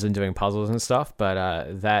forms and doing puzzles and stuff.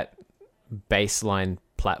 But that baseline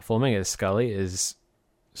platforming as Scully is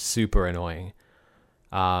super annoying.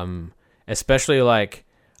 Especially like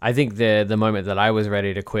I think the moment that I was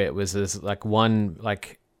ready to quit was this like one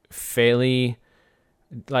like fairly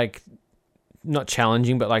like not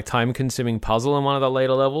challenging but like time consuming puzzle in one of the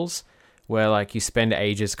later levels where like you spend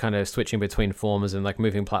ages kind of switching between forms and like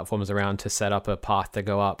moving platforms around to set up a path to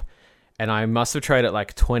go up. And I must have tried it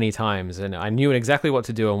like 20 times, and I knew exactly what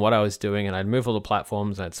to do and what I was doing, and I'd move all the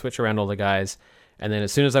platforms and I'd switch around all the guys, and then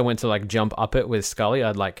as soon as I went to like jump up it with Scully,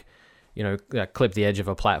 I'd like clip the edge of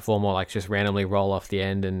a platform or like just randomly roll off the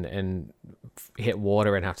end and hit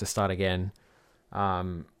water and have to start again.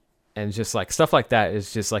 And just like stuff like that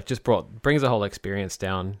is just like brings the whole experience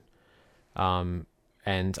down. And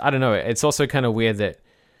I don't know, it's also kind of weird that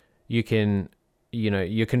you can,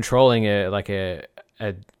 you're controlling a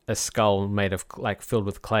skull made of like filled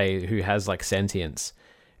with clay who has like sentience,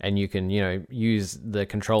 and you can, use the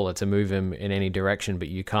controller to move him in any direction, but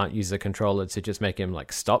you can't use the controller to just make him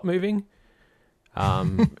like stop moving.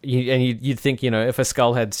 You'd think, if a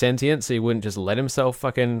skull had sentience, he wouldn't just let himself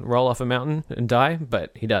fucking roll off a mountain and die,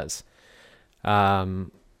 but he does. So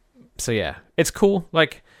yeah, it's cool.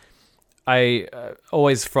 Like I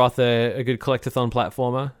always froth a good collectathon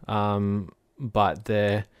platformer, but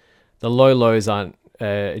the low lows aren't.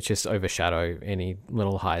 It just overshadow any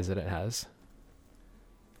little highs that it has.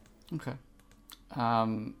 Okay.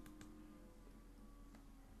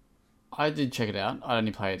 I did check it out. I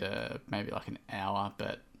only played maybe like an hour,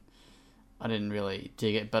 but I didn't really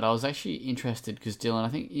dig it. But I was actually interested because Dylan, I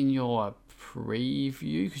think in your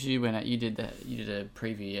preview, because you did a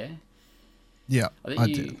preview, yeah. Yeah, I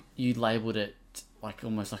think you labelled it like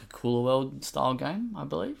almost like a Cooler World style game, I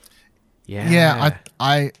believe. Yeah. Yeah,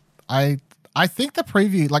 I think the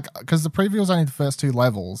preview, like, because the preview was only the first 2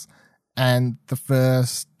 levels, and the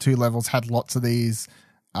first 2 levels had lots of these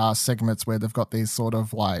segments where they've got these sort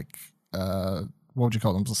of like, what would you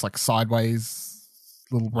call them? Just like sideways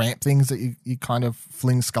little ramp things that you kind of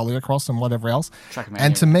fling Scully across and whatever else.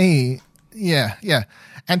 And to me, yeah.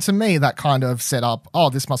 And to me, that kind of set up,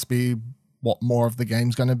 this must be what more of the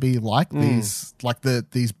game's going to be like. These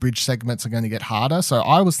bridge segments are going to get harder. So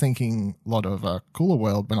I was thinking a lot of Cooler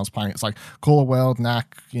World when I was playing. It's like Cooler World,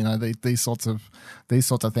 Knack, these sorts of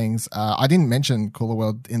things. I didn't mention Cooler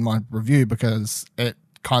World in my review because it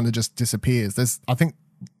kind of just disappears. I think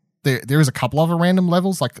there is a couple of random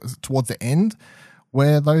levels like towards the end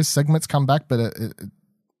where those segments come back, but it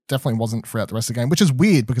definitely wasn't throughout the rest of the game, which is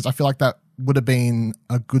weird because I feel like that would have been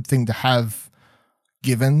a good thing to have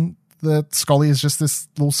given the Scully is just this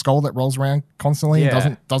little skull that rolls around constantly Yeah.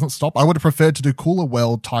 and doesn't stop. I would have preferred to do Cooler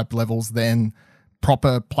World type levels than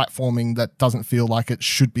proper platforming that doesn't feel like it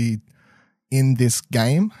should be in this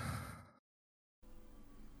game.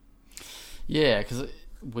 Yeah, because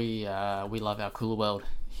we love our Cooler World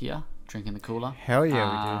here, drinking the cooler. Hell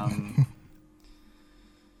yeah, we do.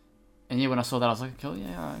 And yeah, when I saw that, I was like, cool,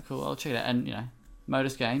 yeah, all right, cool, I'll check it out. And, you know,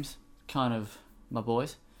 Modus Games, kind of my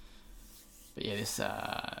boys. But yeah, this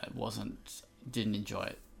didn't enjoy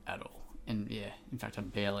it at all. And yeah, in fact, I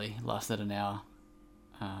barely lasted an hour.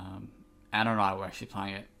 Anna and I were actually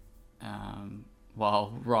playing it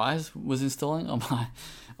while Rise was installing on my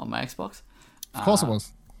Xbox. Of course it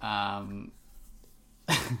was. And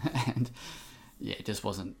yeah, it just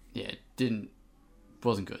wasn't good.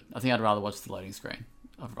 I think I'd rather watch the loading screen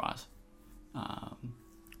of Rise.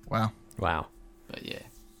 Wow. But yeah,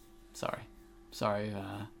 sorry,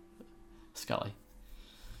 Scully.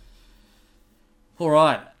 All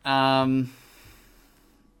right.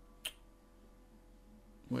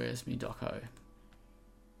 Where's me doco?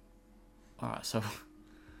 All right, so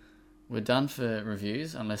we're done for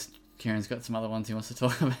reviews, unless Kieran's got some other ones he wants to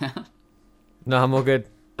talk about. No, I'm all good.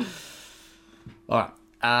 All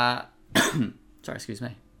right. Sorry, excuse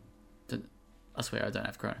me. I swear I don't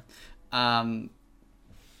have corona.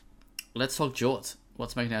 Let's talk jorts.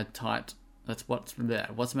 What's making our tight? What's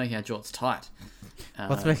making our jorts tight?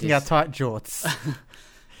 What's making our tight jorts?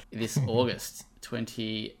 This August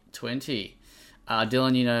 2020.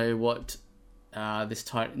 Dylan, you know what this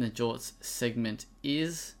tight in the jorts segment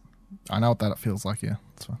is? I know what that feels like, yeah.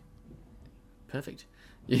 That's fine. Perfect.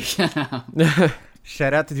 You can,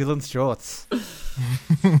 Shout out to Dylan's jorts.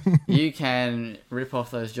 you can rip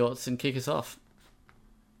off those jorts and kick us off.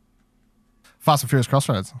 Fast and Furious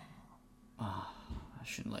Crossroads. I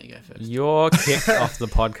shouldn't let you go first. You're kicked off the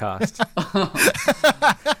podcast.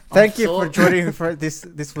 Thank you for joining for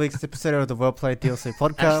this week's episode of the Well Played DLC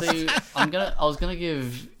podcast. Actually, I was gonna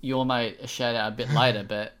give your mate a shout out a bit later,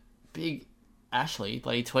 but big Ashley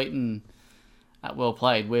bloody tweeting at Well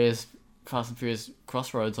Played. Where's Fast and Furious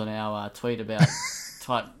Crossroads on our tweet about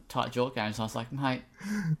tight jort games? And I was like, mate,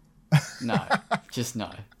 no, just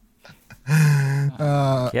no.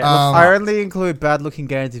 I only include bad looking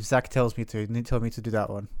games if Zach tells me to. And he told me to do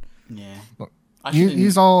that one. Yeah,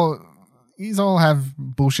 You all have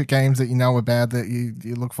bullshit games that you know are bad that you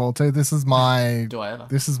look forward to. This is my do I ever?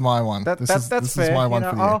 This is my one. That's fair. Is my one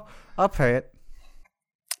for the year. I'll pay it.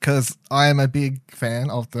 Because I am a big fan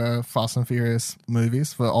of the Fast and Furious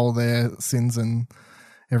movies for all their sins and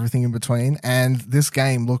everything in between. And this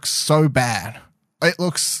game looks so bad. It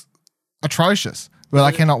looks atrocious. But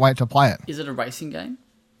I cannot wait to play it. Is it a racing game?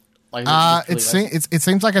 Like, it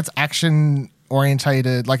seems like it's action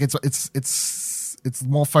orientated. Like it's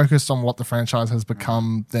more focused on what the franchise has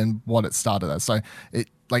become than what it started as. So it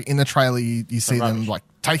like in the trailer you see them like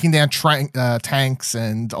taking down tanks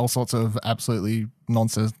and all sorts of absolutely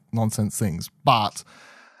nonsense things. But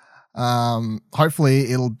hopefully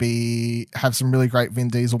it'll have some really great Vin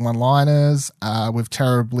Diesel one-liners with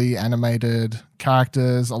terribly animated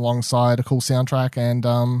characters alongside a cool soundtrack, and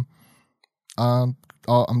I'm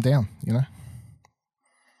down, you know.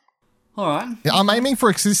 All right. Yeah, I'm aiming for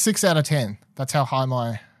a 6 out of 10. That's how high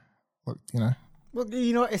you know. Well,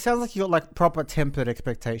 you know, it sounds like you got like proper tempered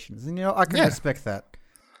expectations, and you know I can respect that.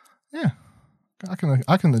 Yeah, I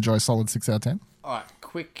can enjoy a solid 6 out of 10. All right.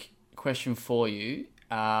 Quick question for you.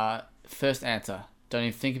 First answer. Don't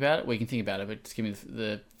even think about it. We can think about it, but just give me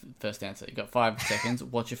the first answer. You've got 5 seconds.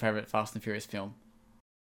 What's your favourite Fast and Furious film?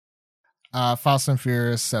 Fast and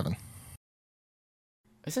Furious 7.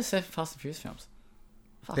 Is there 7 Fast and Furious films?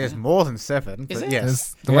 There's more than 7. Is but there?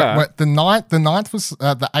 yes. The ninth was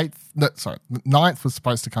the 8th. The 9th was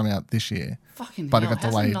supposed to come out this year, Fucking but hell, it got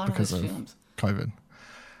how's there delayed 9 because of films? COVID.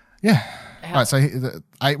 Yeah. All right, so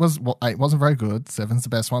 8 wasn't very good. 7's the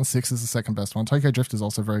best one. 6 is the second best one. Tokyo Drift is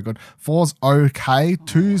also very good. 4's okay.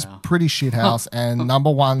 2's pretty shithouse, and number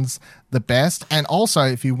 1's the best. And also,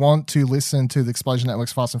 if you want to listen to the Explosion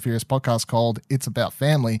Network's Fast and Furious podcast called It's About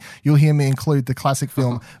Family, you'll hear me include the classic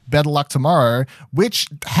film Better Luck Tomorrow, which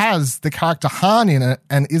has the character Han in it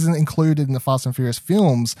and isn't included in the Fast and Furious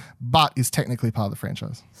films, but is technically part of the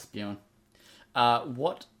franchise. Spewing.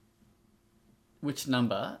 Which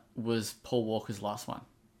number was Paul Walker's last one?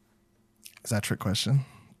 Is that a trick question?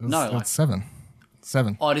 No, it's 7.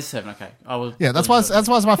 7. Oh, it is 7. Okay. That's why it's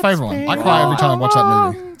my favorite one. I cry every time I watch that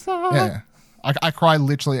movie. Yeah, I cry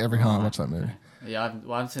literally every time I watch that movie. Yeah, I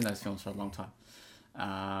haven't seen those films for a long time.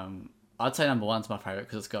 I'd say number 1's my favorite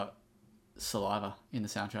because it's got Saliva in the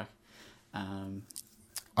soundtrack.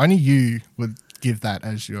 Only you would give that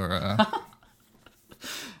as your.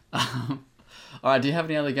 All right. Do you have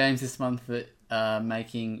any other games this month that are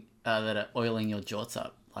that are oiling your jorts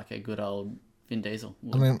up like a good old Vin Diesel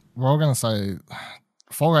would? I mean, we're all going to say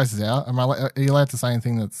Fall Guys is out. Are you allowed to say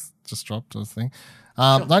anything that's just dropped or thing?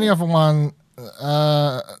 Sure. The only other one,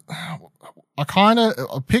 I kind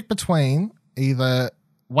of pick between either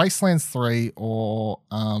Wastelands 3 or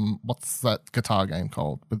what's that guitar game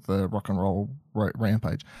called with the rock and roll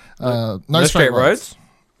rampage? No Straight Roads.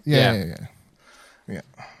 Yeah.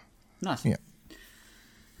 Nice. Yeah.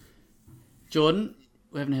 Jordan,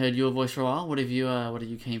 we haven't heard your voice for a while. What are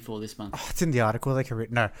you keen for this month? Oh, it's in the article. They can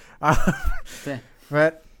read. No. Fair.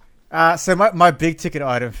 But so my big ticket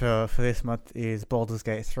item for this month is Baldur's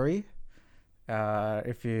Gate 3.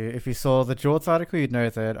 If you saw the Jorts article, you'd know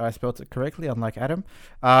that I spelt it correctly, unlike Adam.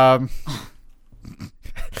 But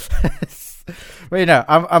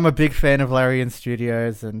I'm a big fan of Larian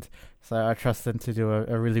Studios, and so I trust them to do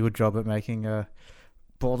a really good job at making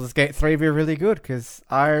Baldur's Gate 3 be really good, because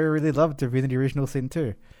I really loved Divinity Original Sin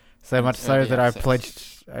 2. So much so that I've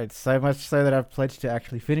pledged to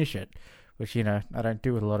actually finish it, which I don't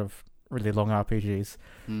do with a lot of really long RPGs.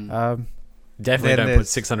 Definitely don't put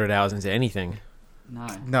 600 hours into anything. No,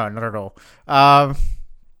 not at all.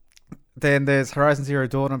 Then there's Horizon Zero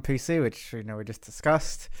Dawn on PC, which we just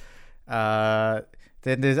discussed. Then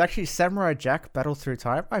there's actually Samurai Jack Battle Through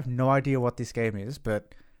Time. I have no idea what this game is,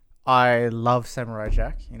 but I love Samurai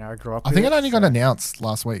Jack. I grew up with I think it only so. got announced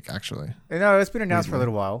last week, actually. No, it's been announced for a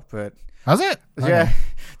little while, but... Has it? Yeah, Okay.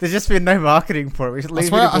 there's just been no marketing for it, which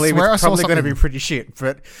leads me swear- to believe I swear I it's saw probably going to be something- pretty shit,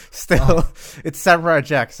 but still, it's Samurai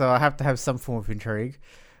Jack, so I have to have some form of intrigue.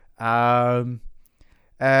 And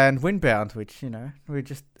Windbound, which, we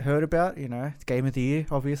just heard about, it's Game of the Year,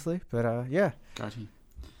 obviously, but yeah. Gotcha.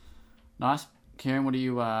 Nice. Kieran, what are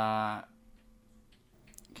you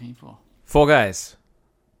keen for? Fall Guys,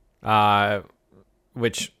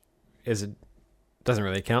 which doesn't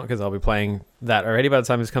really count because I'll be playing that already by the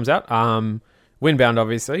time this comes out. Windbound,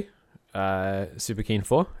 obviously, super keen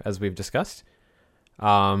for, as we've discussed.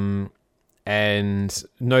 And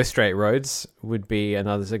No Straight Roads would be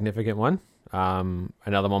another significant one.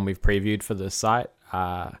 Another one we've previewed for the site.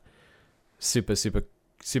 Super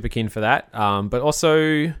keen for that. But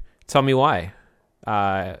also Tell Me Why.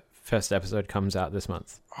 First episode comes out this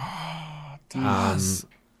month.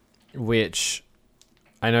 Which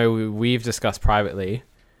I know we've discussed privately,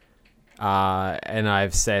 and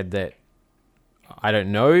I've said that I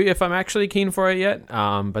don't know if I'm actually keen for it yet,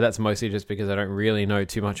 but that's mostly just because I don't really know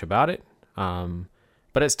too much about it.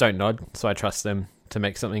 But it's Don't Nod, so I trust them to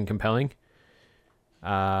make something compelling.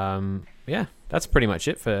 Yeah, that's pretty much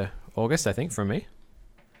it for August, I think, from me.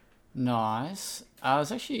 Nice. I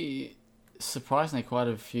was actually surprisingly quite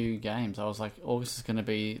a few games. I was like, August is going to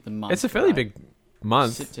be the month. It's a fairly big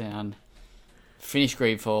month. Sit down, finish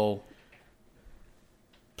Greedfall,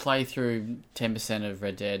 play through 10% of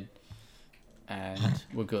Red Dead, and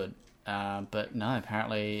we're good. But no,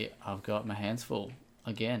 apparently I've got my hands full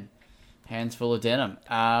again. Hands full of denim.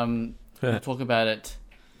 We'll talk about it.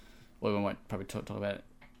 Well, we won't probably talk about it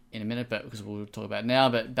in a minute, but because we'll talk about it now.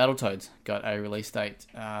 But Battletoads got a release date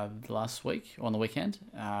last week, on the weekend,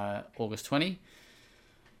 August 20,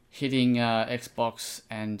 hitting Xbox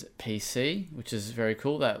and PC, which is very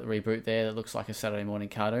cool. That reboot there that looks like a Saturday morning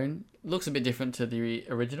cartoon. Looks a bit different to the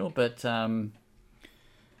original, but I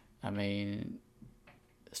mean,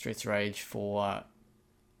 Streets of Rage 4,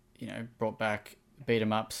 brought back beat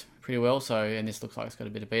 'em ups pretty well. So, and this looks like it's got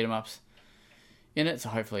a bit of beat 'em ups in it. So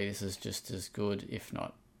hopefully this is just as good, if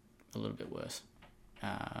not a little bit worse.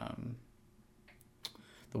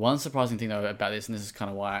 The one surprising thing though about this, and this is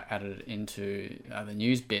kind of why I added it into the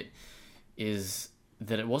news bit, is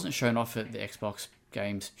that it wasn't shown off at the Xbox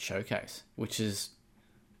Games Showcase, which is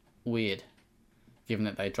weird, given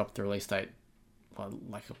that they dropped the release date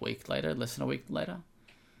like a week later, less than a week later.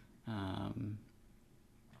 I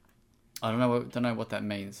don't know what that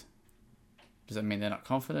means. Does that mean they're not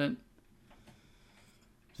confident?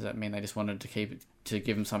 Does that mean they just wanted to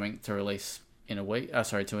give them something to release in a week?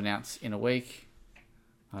 To announce in a week.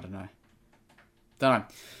 I don't know.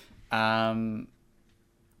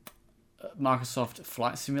 Microsoft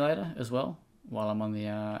Flight Simulator as well. While I'm on the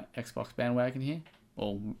Xbox bandwagon here,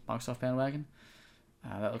 or Microsoft bandwagon,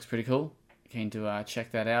 that looks pretty cool. Keen to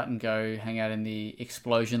check that out and go hang out in the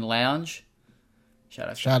Explosion Lounge. Shout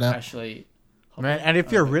out. Ashley. Man, and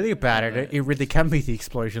if you're really bad at it, it really can be the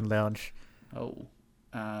Explosion Lounge. Oh.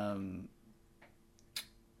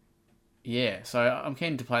 Yeah, so I'm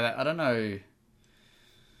keen to play that. I don't know.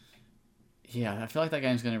 Yeah, I feel like that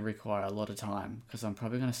game's going to require a lot of time because I'm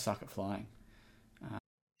probably going to suck at flying.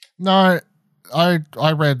 No,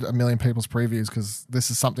 I read a million people's previews because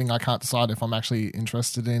this is something I can't decide if I'm actually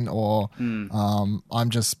interested in or I'm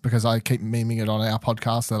just because I keep memeing it on our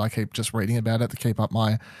podcast that I keep just reading about it to keep up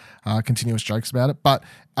my continuous jokes about it. But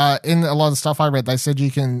in a lot of the stuff I read, they said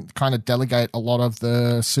you can kind of delegate a lot of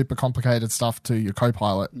the super complicated stuff to your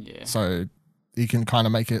co-pilot. Yeah. So you can kind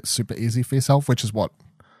of make it super easy for yourself, which is what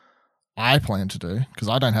I plan to do because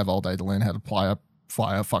I don't have all day to learn how to fly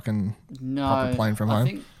a fucking proper plane from home. I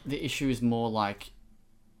think the issue is more like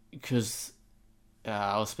because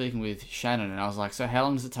I was speaking with Shannon and I was like, so how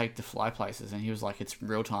long does it take to fly places? And he was like, it's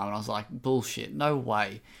real time. And I was like, bullshit, no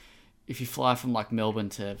way. If you fly from like Melbourne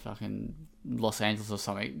to fucking Los Angeles or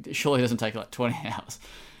something, it surely doesn't take like 20 hours.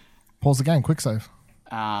 Pause the game, quick save.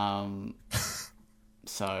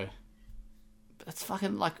 So it's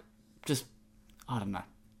fucking like just I don't know.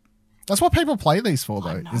 That's what people play these for, though,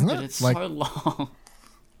 I know, isn't but it? it's like, so long.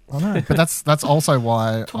 I know, but that's also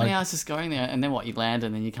why 20 hours just going there, and then what? You land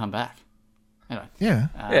and then you come back. Anyway.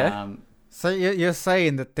 Yeah. So you're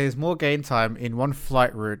saying that there's more game time in one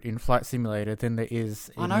flight route in Flight Simulator than there is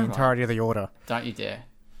in the entirety of the Order. Don't you dare.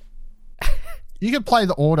 You could play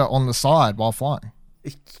the Order on the side while flying.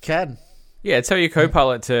 You can. Yeah, tell your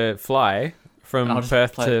co-pilot to fly from And I'll just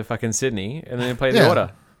Perth play- to fucking Sydney, and then play the Yeah.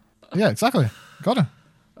 Order. Yeah, exactly. Got it.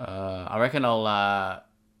 I reckon I'll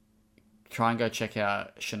try and go check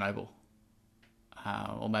out Chernobyl.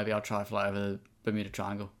 Or maybe I'll try fly over the Bermuda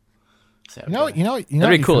Triangle. See how we go. You know. That'd be a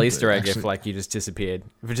what cool you could Easter do, egg if actually? like you just disappeared.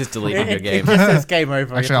 If it just deleted your It game. just says game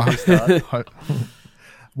over. Actually, You have to restart.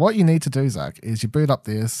 what you need to do, Zach, is you boot up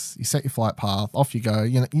this, you set your flight path, off you go.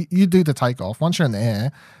 You do the takeoff. Once you're in the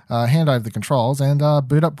air, hand over the controls and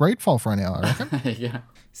boot up Greedfall for an hour, I reckon. Yeah.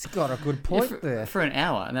 It's got a good point there. For an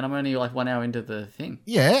hour, and then I'm only like 1 hour into the thing.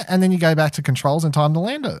 Yeah, and then you go back to controls in time to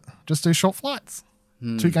land it. Just do short flights.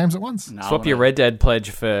 2 games at once. No, Swap I your wanna- Red Dead pledge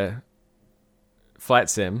for Flight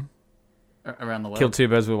Sim. around the world. Kill 2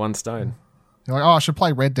 birds with 1 stone. You're like, I should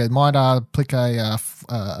play Red Dead. Might pick a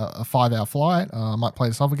 5-hour flight. Might play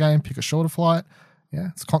this other game, pick a shorter flight. Yeah,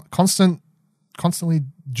 it's constantly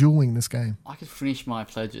dueling this game. I could finish my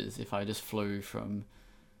pledges if I just flew from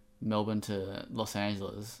Melbourne to Los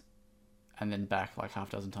Angeles and then back like half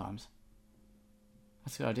a dozen times.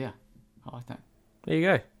 That's a good idea. I like that. There you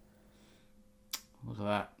go. Look at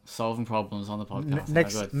that. Solving problems on the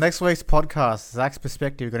podcast. Next week's podcast, Zach's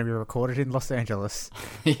perspective, going to be recorded in Los Angeles.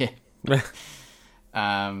 Yeah.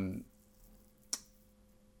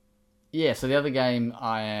 Yeah, so the other game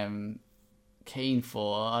I am keen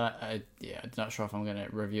for, I'm not sure if I'm going to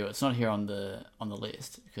review it. It's not here on the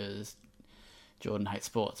list because Jordan hates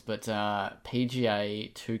sports, but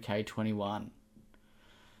PGA 2K21.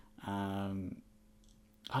 I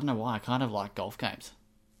don't know why. I kind of like golf games.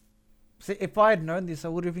 See, if I had known this, I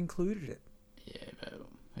would have included it. Yeah, but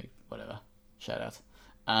whatever. Shout outs.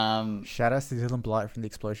 Shout out to Dylan Blight from the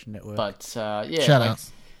Explosion Network. But yeah, Shout like,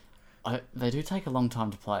 outs. they do take a long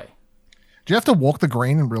time to play. Do you have to walk the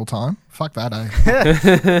green in real time? Fuck that,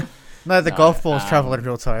 eh? No, the golf balls travel in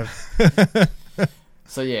real time.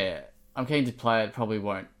 So yeah, I'm keen to play it. Probably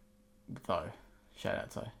won't though. Shout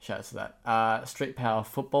out to that. Street Power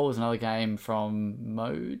Football is another game from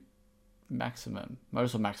Modus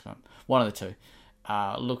or Maximum. One of the two.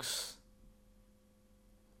 Looks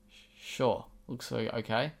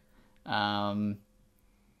okay.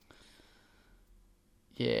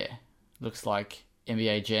 Yeah, looks like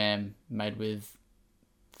NBA Jam made with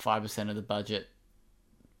 5% of the budget,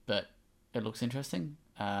 but it looks interesting.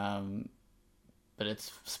 But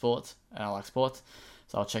it's sports, and I like sports,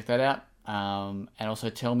 so I'll check that out. And also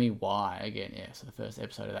Tell Me Why again. Yeah, so the first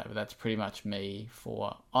episode of that, but that's pretty much me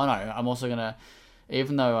for. Oh no, I'm also gonna,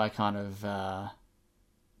 even though I kind of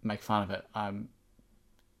make fun of it, I'm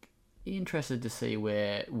interested to see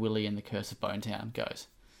where Willie and the Curse of Bonetown goes,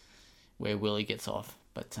 where Willie gets off.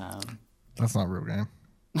 But That's not a real game.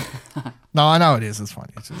 No, I know it is. It's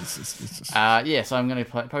funny. It's just... yeah, so I'm gonna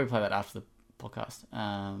probably play that after the podcast.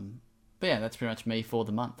 But yeah, that's pretty much me for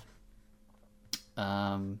the month.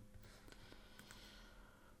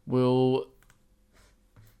 We'll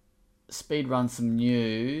speed run some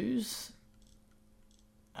news.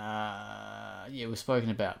 Yeah, we've spoken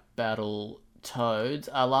about Battle Toads.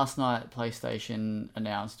 Last night, PlayStation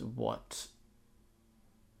announced what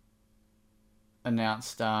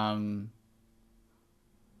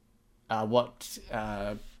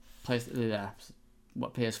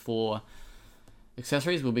PS4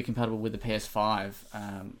 accessories will be compatible with the PS5.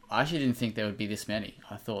 I actually didn't think there would be this many.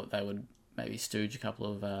 I thought they would maybe stooge a couple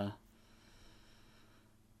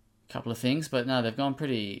of things, but no, they've gone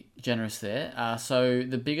pretty generous there. So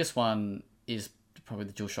the biggest one is probably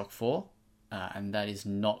the DualShock 4. and that is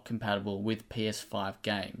not compatible with PS5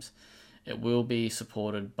 games. It will be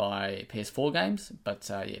supported by PS4 games, but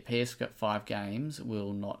PS5 games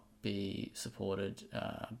will not be supported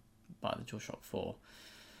by the DualShock 4.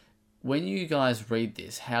 When you guys read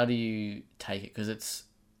this, how do you take it? Because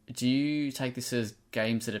do you take this as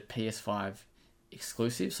games that are PS5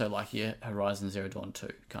 exclusive, so like your Horizon Zero Dawn 2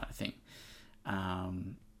 kind of thing?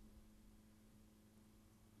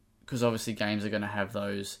 Because obviously games are going to have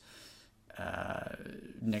those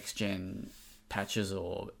next-gen patches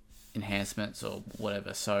or enhancements or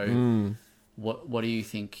whatever. So what do you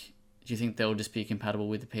think? Do you think they'll just be compatible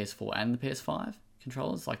with the PS4 and the PS5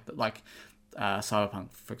 controllers, like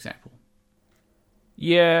Cyberpunk, for example?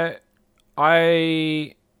 Yeah,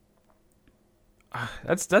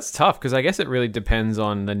 that's tough, because I guess it really depends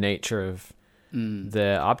on the nature of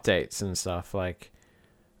the updates and stuff. Like,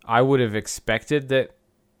 I would have expected that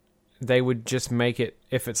they would just make it,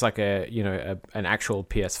 if it's like an actual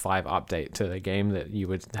PS5 update to the game, that you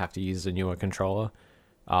would have to use a newer controller,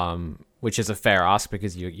 which is a fair ask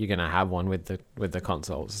because you're going to have one with the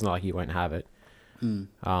consoles. It's not like you won't have it.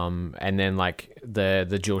 And then like the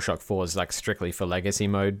DualShock 4 is like strictly for legacy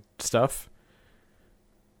mode stuff.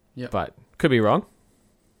 Yeah, but could be wrong.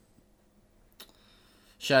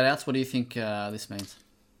 Shoutouts. What do you think this means?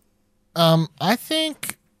 I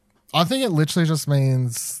think it literally just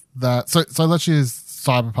means that. So let's use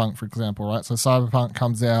Cyberpunk for example, right? So Cyberpunk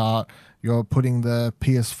comes out, you're putting the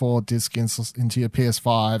PS4 disc into your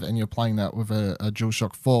PS5, and you're playing that with a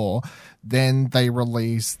DualShock 4. Then they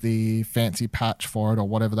release the fancy patch for it, or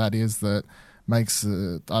whatever that is that makes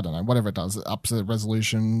it, I don't know, whatever it does, up to the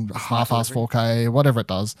resolution, half-ass 4K, whatever it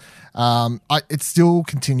does. It still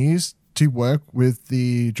continues to work with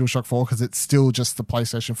the DualShock 4 because it's still just the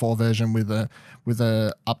PlayStation 4 version with a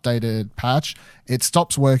updated patch. It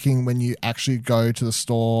stops working when you actually go to the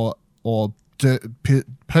store or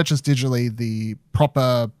purchase digitally the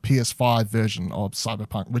proper PS5 version of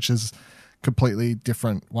Cyberpunk, which is completely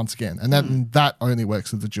different once again. And that only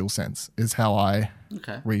works with the DualSense, is how I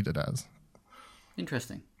read it as.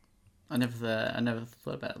 Interesting. I never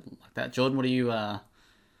thought about it like that. Jordan, what do you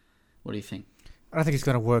think? I don't think it's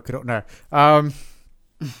going to work at all. No.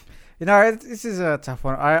 This is a tough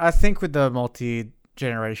one. I think with the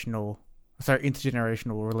intergenerational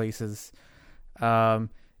releases,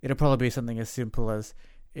 it'll probably be something as simple as,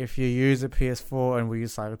 if you use a PS4, and we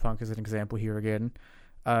use Cyberpunk as an example here again,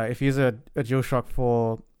 if you use a DualShock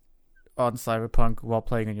 4 on Cyberpunk while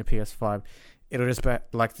playing on your PS5, it'll just be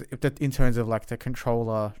like, in terms of like the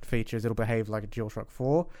controller features, it'll behave like a DualShock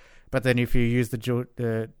 4. But then if you use the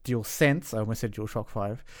DualSense, I almost said DualShock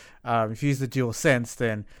 5, if you use the DualSense,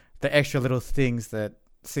 then the extra little things that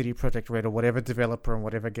CD Projekt Red or whatever developer and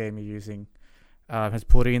whatever game you're using has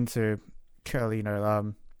put into,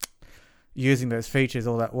 using those features,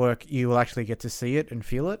 all that work, you will actually get to see it and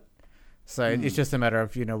feel it. So it's just a matter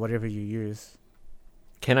of, whatever you use.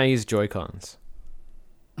 Can I use Joy-Cons?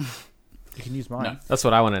 You can use mine. No. That's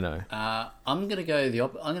what I want to know. I'm gonna go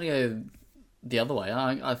the other way.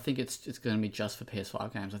 I think it's going to be just for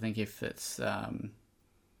PS5 games. I think if it's like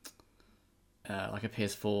a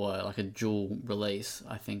PS4, like a dual release,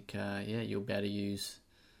 I think you'll be able to use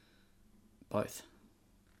both.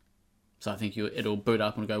 So I think it'll boot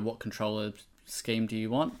up and go, what controller scheme do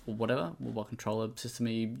you want, or whatever, what controller system are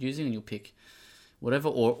you using, and you'll pick whatever,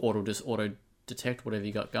 or it'll just auto detect whatever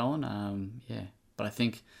you got going. But I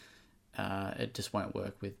think it just won't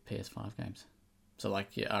work with PS5 games. So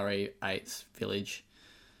like your RE8's Village,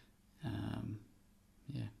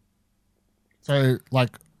 So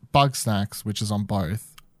like Bugsnax, which is on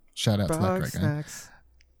both. Shout out to that great game. Bugsnax.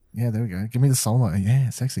 Yeah, there we go. Give me the solo. Yeah,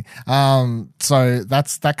 sexy. So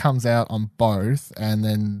that comes out on both, and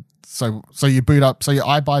then so you boot up. So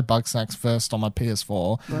I buy Bugsnax first on my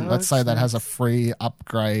PS4. Let's say that has a free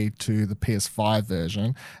upgrade to the PS5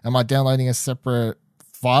 version. Am I downloading a separate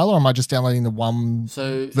file, or am I just downloading the one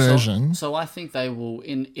version? So I think they will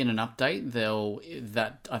in an update.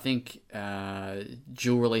 I think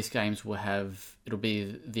dual release games will have. It'll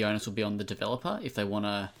be the onus will be on the developer if they want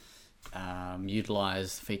to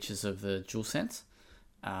utilize features of the DualSense,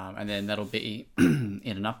 and then that'll be in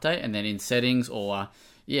an update, and then in settings, or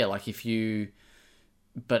like if you.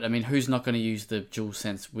 But I mean, who's not going to use the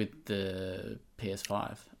DualSense with the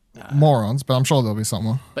PS5? Morons, but I'm sure there'll be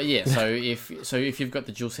someone. But yeah, so if you've got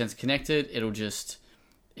the DualSense connected,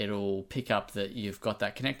 it'll pick up that you've got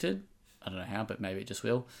that connected. I don't know how, but maybe it just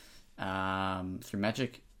will through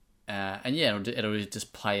magic. And yeah, it'll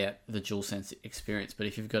just play at the DualSense experience. But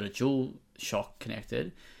if you've got a DualShock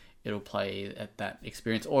connected, it'll play at that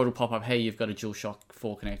experience, or it'll pop up, hey, you've got a DualShock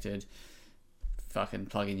 4 connected. fucking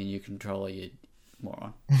plug in your new controller, you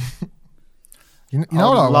moron. You know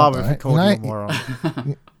what I love love, if you called you a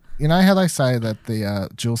moron. You know how they say that the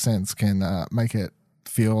DualSense can make it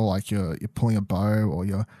feel like you're pulling a bow or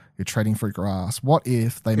you're treading through grass. What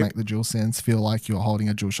if they make the DualSense feel like you're holding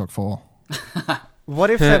a DualShock 4?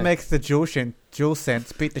 What if that makes the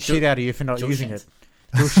DualSense beat the shit out of you for not using it?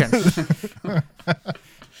 DualSense.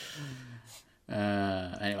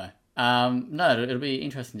 Anyway, no, it'll be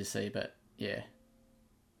interesting to see, but yeah,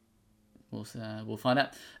 we'll find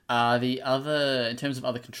out. In terms of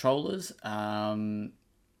other controllers,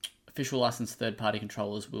 official licensed third-party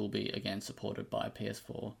controllers will be again supported by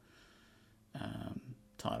PS4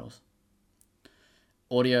 titles.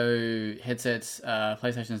 Audio headsets,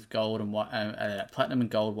 PlayStation's Gold and Platinum and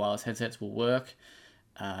Gold wireless headsets will work,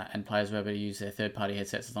 and players will be able to use their third-party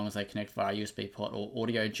headsets as long as they connect via USB port or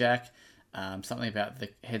audio jack. Something about the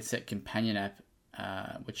headset companion app,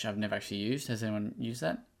 which I've never actually used. Has anyone used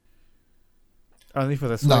that? Only for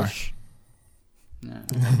the Switch. No.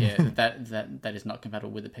 Yeah, that is not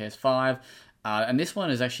compatible with the PS5. And this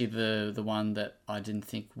one is actually the one that I didn't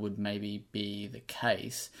think would maybe be the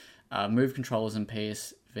case. Move controllers and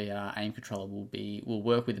PSVR aim controller will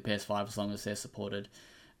work with the PS5 as long as they're supported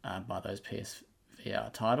by those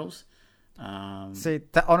PSVR titles. See,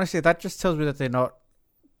 that just tells me that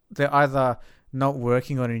they're either not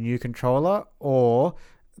working on a new controller or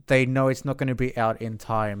they know it's not going to be out in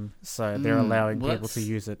time, so they're allowing people to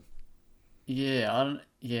use it. Yeah, I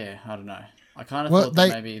don't know. I kind of thought that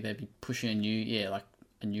maybe they'd be pushing a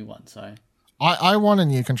new one. So I want a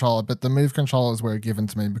new controller, but the Move controllers were given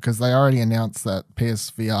to me because they already announced that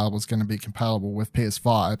PSVR was going to be compatible with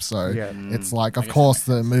PS5. So it's like, of course,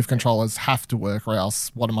 the Move controllers have to work, or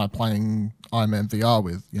else what am I playing Iron Man VR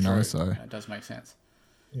with? You know, so that does make sense.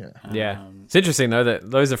 Yeah, It's interesting though that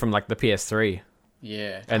those are from like the PS3.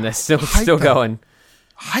 Yeah, and they're still going.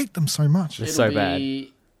 I hate them so much. They're so bad.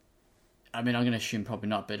 I mean, I'm going to assume probably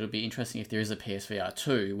not, but it'll be interesting if there is a PSVR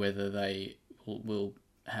 2, whether they will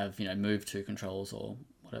have, Move 2 controls or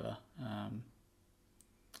whatever,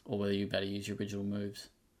 or whether you better use your original moves.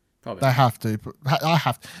 Probably. They have to.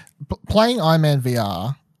 Playing Iron Man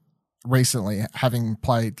VR recently, having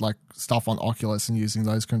played like stuff on Oculus and using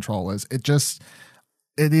those controllers, it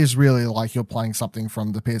is really like you're playing something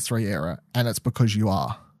from the PS3 era, and it's because you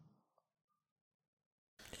are.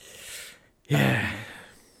 Yeah.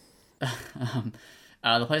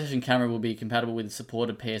 The PlayStation camera will be compatible with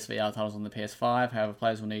supported PSVR titles on the PS5. However,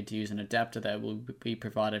 players will need to use an adapter that will be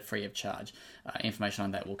provided free of charge. Information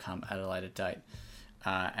on that will come at a later date.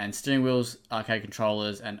 And steering wheels, arcade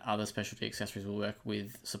controllers, and other specialty accessories will work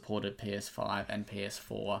with supported PS5 and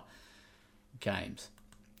PS4 games.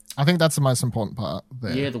 I think that's the most important part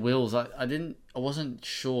there. Yeah, the wheels. I wasn't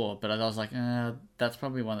sure, but I was like, that's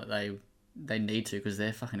probably one that they need to, because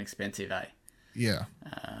they're fucking expensive, eh? Yeah.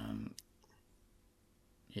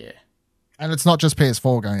 Yeah. And it's not just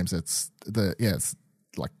PS4 games. It's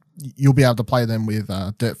like you'll be able to play them with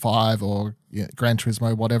Dirt 5 or Gran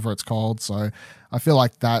Turismo, whatever it's called. So I feel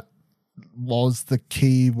like that was the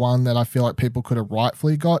key one that I feel like people could have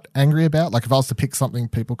rightfully got angry about. Like if I was to pick something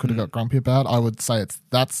people could have got grumpy about, I would say it's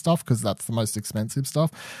that stuff, because that's the most expensive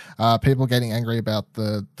stuff. People getting angry about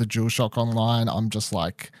the DualShock Online, I'm just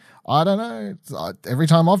like, I don't know. Every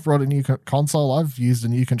time I've brought a new console, I've used a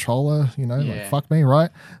new controller, like fuck me,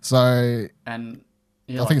 right? So and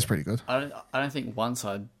I think it's pretty good. I don't think once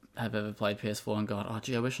I have ever played PS4 and gone, oh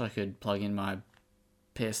gee, I wish I could plug in my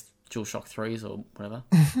DualShock 3s or whatever.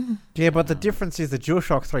 Yeah, but the difference is the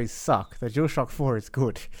DualShock 3s suck. The DualShock 4 is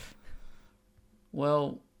good.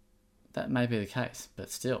 Well, that may be the case,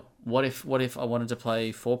 but still, what if I wanted to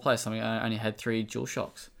play 4-player something? I only had 3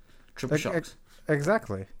 DualShocks, triple shocks.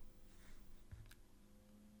 Exactly.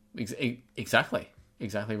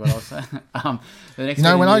 Exactly what I was saying. The next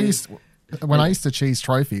when I used to cheese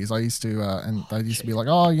trophies, I used to and they used to be like,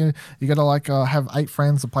 oh, you got to like have 8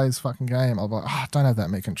 friends to play this fucking game. I'll be like, I don't have that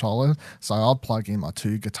many controllers, so I'll plug in my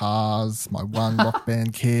 2 guitars, my 1 Rock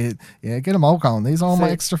Band kit. Yeah, get them all going. These are all my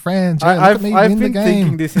extra friends. Yeah, I've been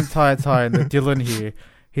thinking this entire time that Dylan here,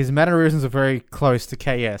 his mannerisms are very close to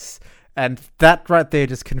KS. And that right there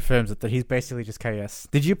just confirms it, that he's basically just KS.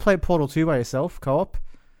 Did you play Portal 2 by yourself, co-op?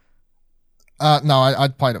 No, I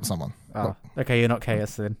played it with someone. Oh, okay, you're not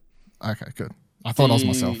KS then. Okay, good. I thought I was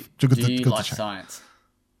myself. Do you like science?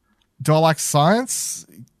 Do I like science?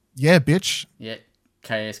 Yeah, bitch. Yeah,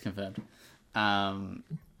 KS confirmed.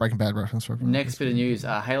 Breaking Bad reference for everyone. Next bit of news.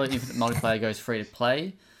 Halo Infinite multiplayer goes free to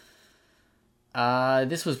play.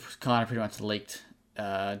 This was kind of pretty much leaked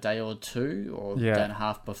a day or two, or a day and a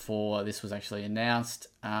half before this was actually announced.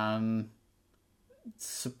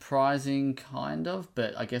 surprising, kind of,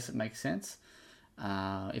 but I guess it makes sense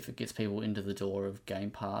if it gets people into the door of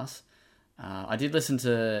Game Pass. I did listen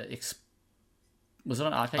to... was it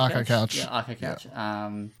on Arcade Couch? Yeah, Arcade Couch.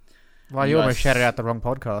 Well, you almost shouted out the wrong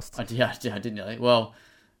podcast. I didn't really. Well,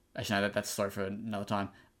 actually, no, that's a story for another time.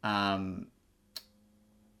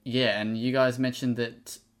 Yeah, and you guys mentioned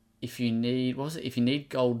that if you need... What was it? If you need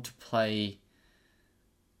gold to play...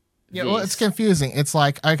 Yeah, well, it's confusing. It's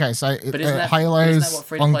like, okay, so But isn't that Halo's what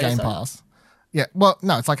free to on play is, Game though? Pass. Yeah, well,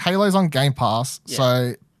 no, it's like Halo's on Game Pass. Yeah.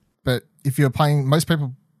 So, but if you're playing,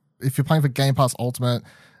 if you're playing for Game Pass Ultimate,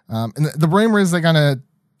 and the rumor is they're going to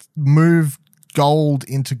move gold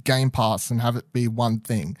into Game Pass and have it be one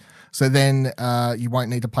thing. So then you won't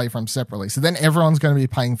need to pay for them separately. So then everyone's going to be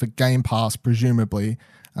paying for Game Pass, presumably.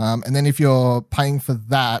 And then if you're paying for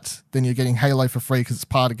that, then you're getting Halo for free because it's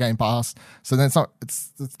part of Game Pass. So then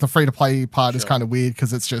it's the free to play part is kind of weird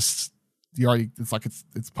because it's just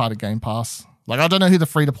it's part of Game Pass. Like, I don't know who the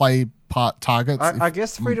free to play part targets. I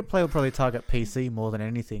guess free to play will probably target PC more than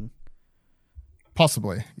anything.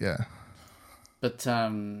 Possibly, yeah. But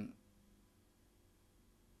yeah,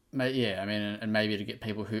 I mean, and maybe to get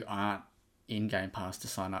people who aren't in Game Pass to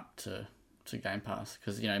sign up to Game Pass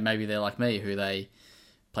because maybe they're like me who they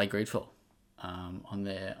play Greedfall on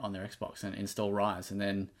their Xbox and install Rise, and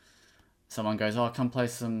then someone goes, "Oh, come play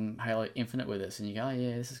some Halo Infinite with us," and you go, "Oh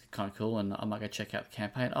yeah, this is kind of cool," and I might go check out the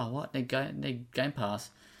campaign. Oh, what? Need Game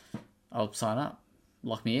Pass? I'll sign up,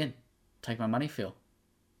 lock me in, take my money, Phil.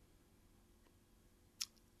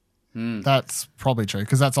 That's probably true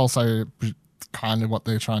because that's also kind of what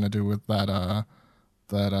they're trying to do with that.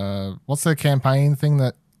 What's the campaign thing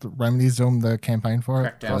that Remedy's doing the campaign for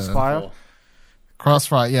it? Crackdown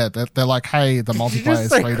Crossfire, yeah. They're like, hey, the multiplayer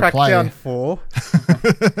is free to play. Crackdown 4?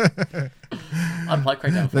 I'd play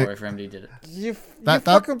Crackdown 4 if Remedy did it. You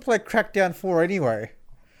fucking played Crackdown 4 anyway.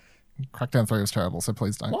 Crackdown 3 was terrible, so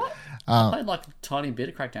please don't. What? I played like a tiny bit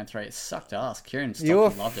of Crackdown 3. It sucked ass. Kieran You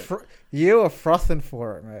loved it. were frothing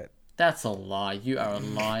for it, mate. That's a lie. You are a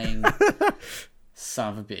lying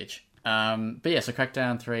son of a bitch. But yeah, so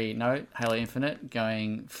Crackdown 3, no. Halo Infinite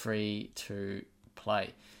going free to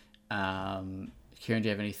play. Kieran, do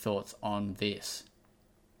you have any thoughts on this?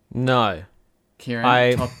 No.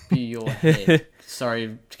 Kieran, top of your head.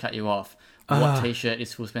 Sorry to cut you off. What t-shirt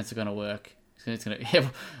is Phil Spencer going to work?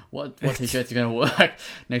 What t-shirts are going to work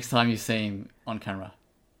next time you see him on camera?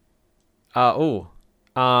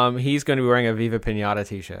 He's going to be wearing a Viva Pinata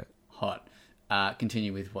t-shirt. Hot.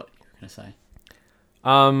 Continue with what you're going to say.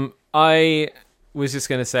 I was just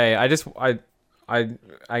going to say, I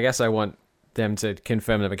guess I want them to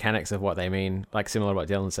confirm the mechanics of what they mean, like similar to what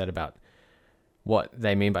Dylan said about what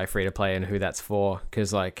they mean by free to play and who that's for.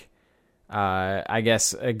 Because, I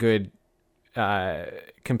guess a good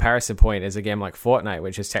comparison point is a game like Fortnite,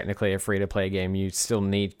 which is technically a free to play game. You still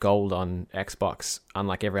need gold on Xbox,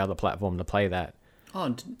 unlike every other platform, to play that.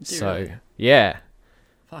 Oh, really? Yeah.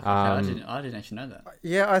 Fuck, I didn't actually know that.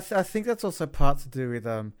 Yeah, I think that's also part to do with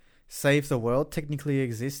Save the World technically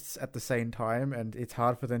exists at the same time, and it's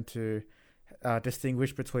hard for them to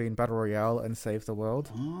distinguish between Battle Royale and Save the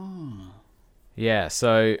World. Oh. Yeah,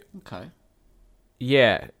 so... Okay.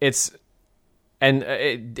 Yeah, it's... And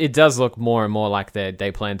it does look more and more like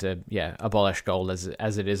they plan to, abolish gold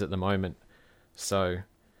as it is at the moment. So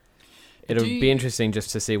it'll be interesting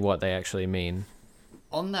just to see what they actually mean.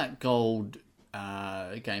 On that gold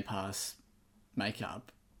Game Pass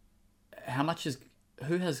makeup,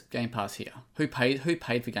 who has Game Pass here? Who paid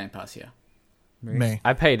for Game Pass here? Me.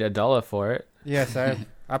 I paid $1 for it. Yeah, so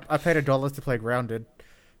I paid $1 to play Grounded.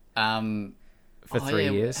 For 3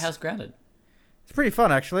 years. How's Grounded? It's pretty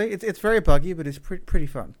fun, actually. It's very buggy, but it's pretty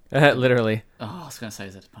fun. Literally. Oh, I was going to say,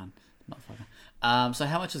 is that a pun? Motherfucker. So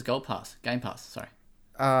how much is Gold Pass? Game Pass, sorry.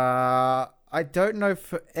 I don't know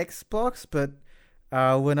for Xbox, but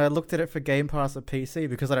when I looked at it for Game Pass or PC,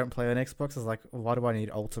 because I don't play on Xbox, I was like, why do I need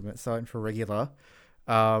Ultimate? So I went for regular.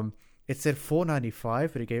 It said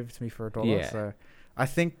 $4.95, but it gave it to me for $1. Yeah. So I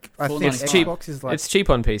think It's Xbox is like... It's cheap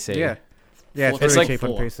on PC. Yeah, it's It's really like cheap on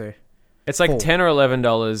 4. PC. It's like $4. $10 or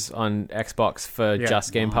 $11 on Xbox for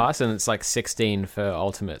just Game Right. Pass, and it's like $16 for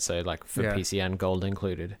Ultimate, so like for Yeah. PC and Gold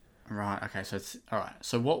included. Right, okay, so it's... Alright,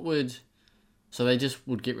 so they just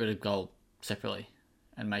would get rid of Gold separately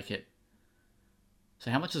and make it...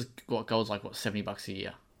 So how much is... Gold's like, $70 a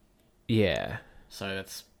year? Yeah. So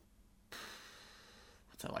that's...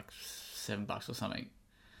 What's that, like $7 or something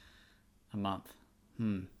a month?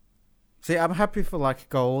 See, I'm happy for like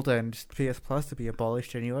Gold and PS Plus to be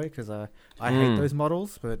abolished anyway, because I hate those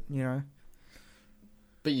models, but you know.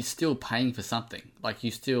 But you're still paying for something. Like,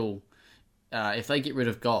 you still... if they get rid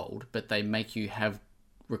of gold, but they make you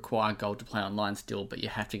require gold to play online still, but you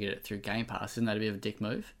have to get it through Game Pass, isn't that a bit of a dick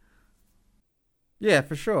move? Yeah,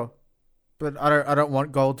 for sure. But I don't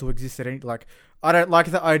want gold to exist at any. Like, I don't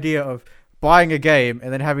like the idea of buying a game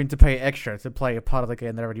and then having to pay extra to play a part of the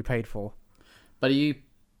game that I already paid for. But are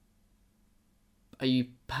you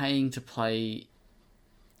paying to play?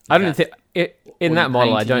 I don't think in that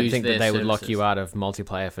model. I don't use think that their they would lock services? you out of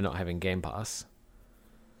multiplayer for not having Game Pass.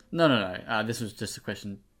 No. This was just a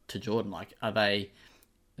question to Jordan. Like, are they?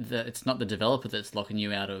 It's not the developer that's locking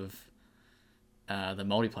you out of the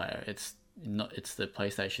multiplayer. It's not. It's the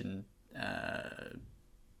PlayStation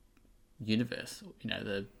universe. You know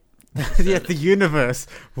the. Yeah, the universe.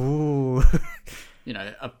 Ooh. You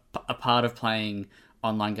know, a part of playing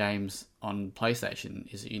online games on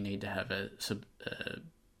PlayStation is that you need to have a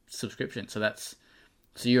subscription. So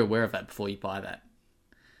you're aware of that before you buy that.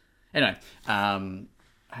 Anyway,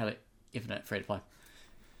 Halo Infinite free to play.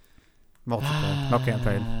 Multiplayer, not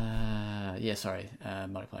campaign. Yeah, sorry,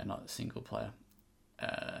 multiplayer, not single player.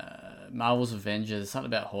 Marvel's Avengers, something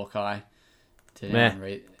about Hawkeye. Did anyone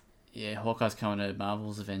read? Yeah, Hawkeye's coming to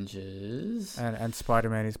Marvel's Avengers. And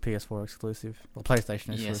Spider-Man is PS4 exclusive. Or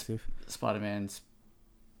PlayStation exclusive. Yes, Spider-Man's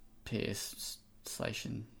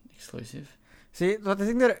PlayStation exclusive. See, the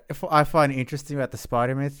thing that I find interesting about the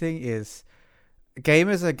Spider-Man thing is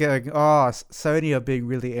gamers are going, Sony are being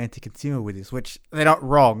really anti-consumer with this, which they're not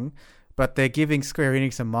wrong, but they're giving Square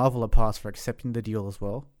Enix and Marvel a pass for accepting the deal as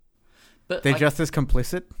well. But they're just as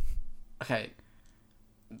complicit. Okay,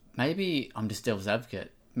 maybe I'm just devil's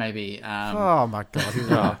advocate. Maybe. Oh my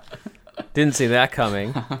god! Didn't see that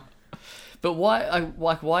coming. But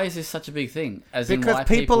why is this such a big thing? Because why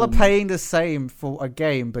people are paying the same for a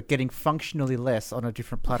game, but getting functionally less on a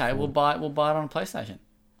different platform. Okay, we'll buy it on PlayStation.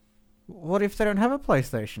 What if they don't have a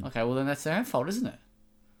PlayStation? Okay, well then that's their own fault, isn't it?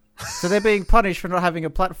 So they're being punished for not having a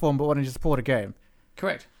platform, but wanting to support a game.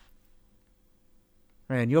 Correct.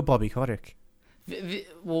 Man, you're Bobby Kotick.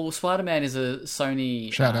 Well, Spider-Man is a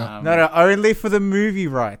Sony. Shout out. No, only for the movie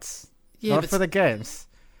rights, Yeah, not for the games.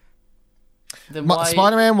 Then why?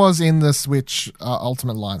 Spider-Man was in the Switch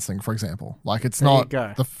Ultimate Alliance thing, for example. Like, it's There you not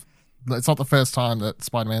go. it's not the first time that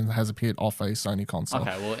Spider-Man has appeared off a Sony console.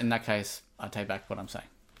 Okay, well in that case, I take back what I'm saying.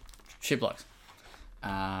 Shit blokes.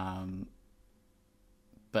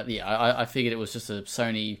 But yeah, I figured it was just a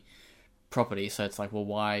Sony property, so it's like, well,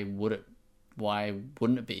 why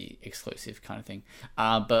wouldn't it be exclusive kind of thing?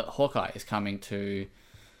 But Hawkeye is coming to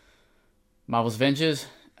Marvel's Avengers,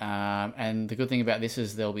 and the good thing about this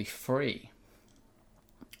is they'll be free.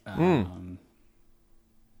 Yeah,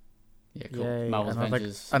 cool. Yay, Marvel's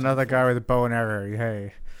Avengers. another guy with a bow and arrow.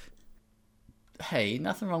 Hey, Hey,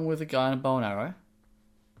 nothing wrong with a guy in a bow and arrow.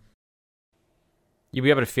 You'll be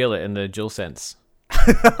able to feel it in the DualSense.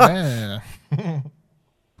 Yeah.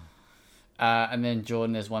 And then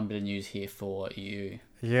Jordan, there's one bit of news here for you.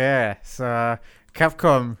 yeah. So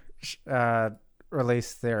Capcom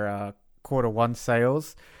released their quarter one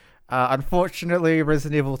sales. Unfortunately,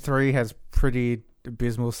 Resident Evil 3 has pretty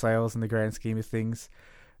abysmal sales in the grand scheme of things.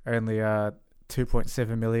 Only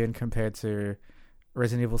 2.7 million compared to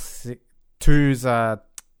Resident Evil 2's, I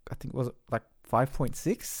think it was like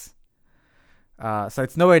 5.6. So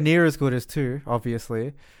it's nowhere near as good as 2,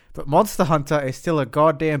 obviously. But Monster Hunter is still a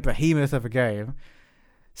goddamn behemoth of a game.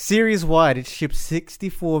 Series-wide, it shipped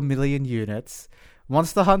 64 million units.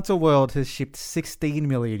 Monster Hunter World has shipped 16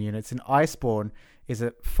 million units, and Iceborne is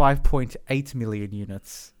at 5.8 million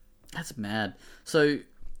units. That's mad. So,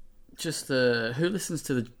 just who listens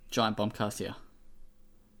to the Giant Bombcast here?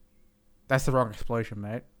 That's the wrong explosion,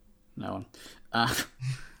 mate. No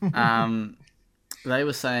one. They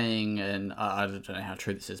were saying, and I don't know how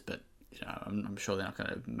true this is, but I'm sure they're not going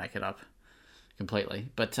to make it up completely.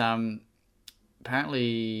 But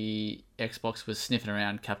apparently, Xbox was sniffing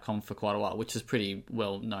around Capcom for quite a while, which is pretty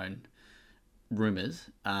well known rumors.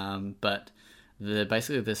 But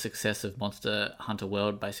basically the success of Monster Hunter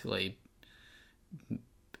World basically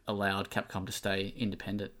allowed Capcom to stay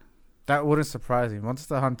independent. That wouldn't surprise me.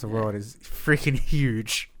 Monster Hunter World is freaking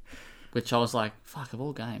huge. Which I was like, fuck, of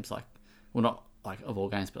all games, like, well, not like of all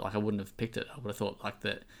games, but like I wouldn't have picked it. I would have thought like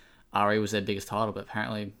that RE was their biggest title, but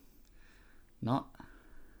apparently not.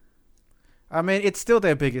 I mean, it's still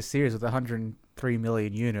their biggest series with 103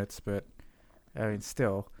 million units, but I mean,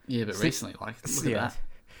 still. Yeah, but recently, like, look at that.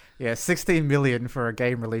 Yeah, 16 million for a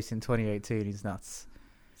game released in 2018 is nuts.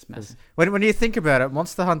 It's massive. When you think about it,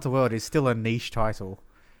 Monster Hunter World is still a niche title.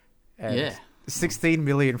 And Yeah. 16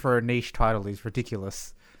 million for a niche title is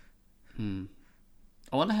ridiculous. I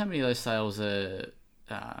wonder how many of those sales are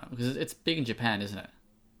because it's big in Japan, isn't it?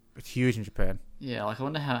 It's huge in Japan. Yeah, like I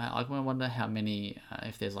wonder how many,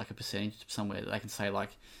 if there's like a percentage somewhere that they can say like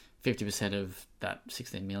 50% of that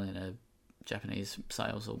 16 million are Japanese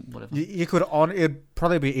sales or whatever. You could it'd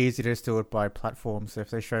probably be easy to just do it by platforms. If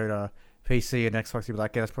they showed a PC and Xbox, you'd be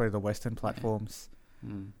like, yeah, that's probably the Western platforms.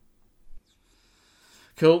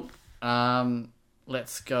 Cool.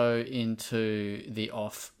 Let's go into the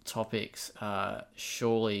off topics.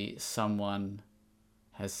 Surely someone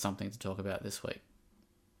has something to talk about this week.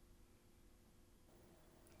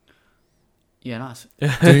 Yeah, nice.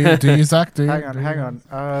 do you, Zach? Hang on.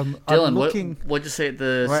 Dylan, looking... what'd you see at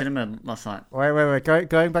the cinema last night? Wait.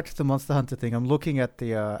 Going back to the Monster Hunter thing, I'm looking at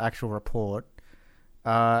the actual report,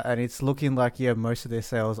 and it's looking like, most of their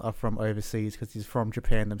sales are from overseas because it's from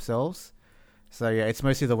Japan themselves. So, it's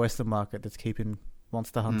mostly the Western market that's keeping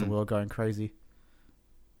Monster Hunter World going crazy.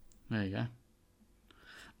 There you go.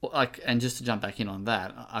 Well, and just to jump back in on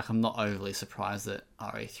that, I'm not overly surprised that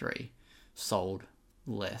RE3 sold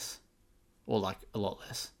less. Or like a lot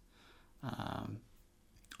less.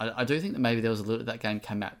 I do think that maybe there was a little. That game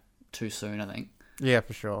came out too soon. I think. Yeah,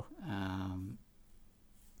 for sure.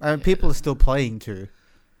 People are still playing too.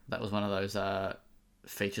 That was one of those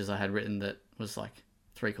features I had written that was like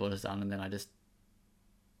 3/4 done, and then I just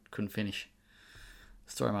couldn't finish.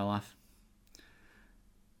 Story of my life.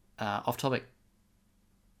 Off topic.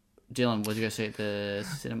 Dylan, what did you go see at the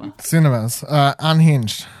cinema? Cinemas.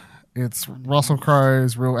 Unhinged. It's Russell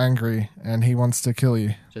Crowe's real angry, and he wants to kill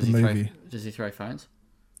you. Does he throw phones?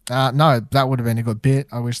 No, that would have been a good bit.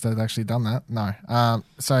 I wish they'd actually done that. No.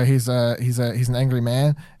 So he's an angry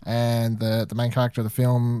man, and the main character of the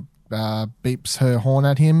film beeps her horn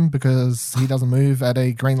at him because he doesn't move at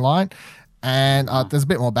a green light. And there's a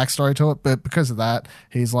bit more backstory to it, but because of that,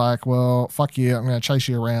 he's like, "Well, fuck you! I'm going to chase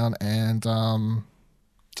you around." And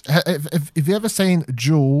If you ever seen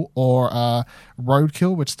Jewel or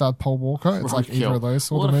Roadkill, which starred Paul Walker, it's like either of those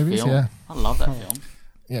sort of movies. Film. Yeah, I love that film.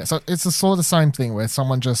 Yeah, so it's the sort of same thing where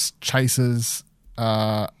someone just chases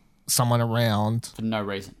someone around for no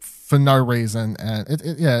reason. And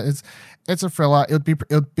it's a thriller. It'd be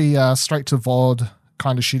straight to VOD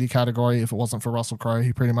kind of shitty category if it wasn't for Russell Crowe.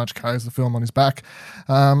 He pretty much carries the film on his back.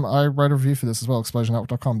 I wrote a review for this as well.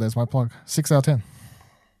 ExplosionNetwork.com. There's my plug. 6 out of 10.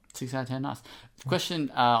 6 out of 10, nice. Question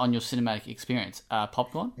on your cinematic experience.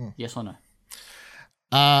 Popcorn, yes or no?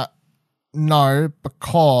 No,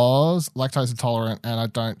 because lactose intolerant, and I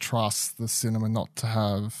don't trust the cinema not to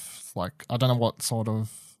have, like, I don't know what sort of,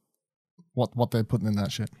 what they're putting in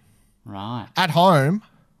that shit. Right. At home,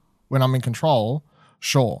 when I'm in control,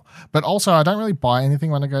 sure. But also, I don't really buy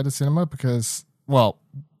anything when I go to cinema because, well,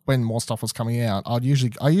 when more stuff was coming out, I usually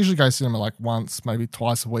go to cinema like once, maybe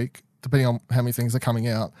twice a week, depending on how many things are coming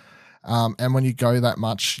out. And when you go that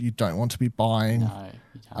much, you don't want to be buying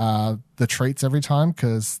the treats every time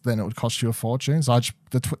because then it would cost you a fortune. So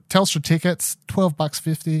the Telstra tickets,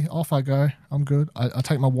 $12.50, off I go. I'm good. I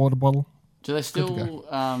take my water bottle. Do they still,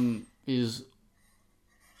 is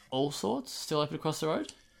All Sorts still open across the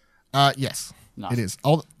road? Yes, nice. It is.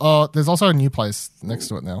 There's also a new place next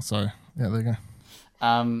to it now. So, yeah, there you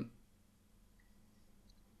go.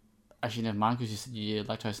 Actually, never mind, because you said you're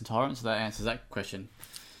lactose intolerant, so that answers that question.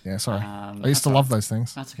 Yeah, sorry. I used to love those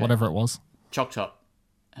things. That's okay. Whatever it was. Choc Top.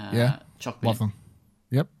 Yeah. Choc Mint. Love them.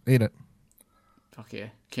 Yep, eat it. Fuck yeah.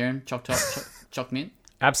 Kieran, Choc Top, Choc Mint?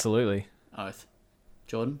 Absolutely. Oath.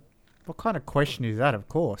 Jordan? What kind of question is that? Of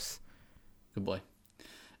course. Good boy.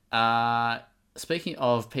 Speaking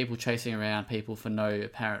of people chasing around people for no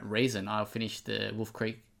apparent reason, I finished the Wolf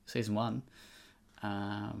Creek Season 1.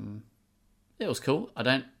 It was cool. I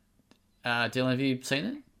don't... Dylan, have you seen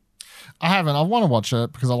it? I haven't. I want to watch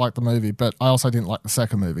it because I like the movie, but I also didn't like the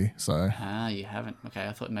second movie. So you haven't. Okay,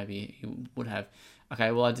 I thought maybe you would have.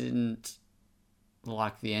 Okay, well, I didn't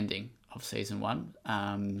like the ending of Season 1.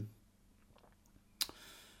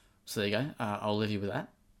 So there you go. I'll leave you with that.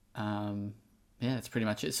 Yeah, that's pretty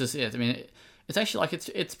much it. It's just, yeah, I mean, it's actually like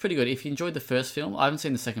it's pretty good. If you enjoyed the first film, I haven't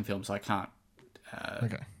seen the second film, so I can't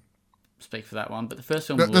speak for that one. But the first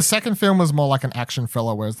film, the second film was more like an action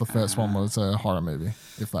thriller, whereas the first one was a horror movie.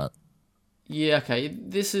 If that. Yeah. Okay.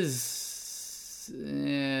 This is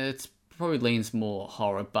it's probably leans more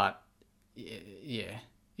horror, but yeah,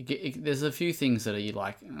 there's a few things that are you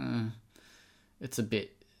like. It's a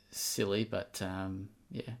bit silly, but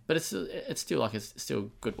yeah, but it's still like it's still a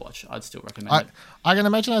good watch. I'd still recommend it. I can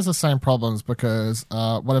imagine it has the same problems because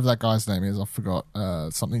whatever that guy's name is, I forgot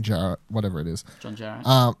something Jarrett, whatever it is. John Jarrett.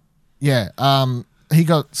 He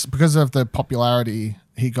got, because of the popularity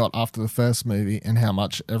he got after the first movie and how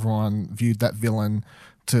much everyone viewed that villain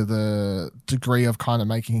to the degree of kind of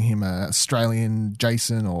making him a Australian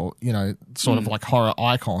Jason or, you know, sort of like horror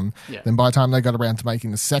icon, Yeah. then by the time they got around to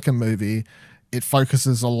making the second movie, it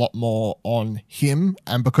focuses a lot more on him.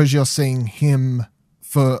 And because you're seeing him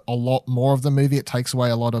for a lot more of the movie, it takes away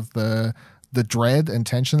a lot of the dread and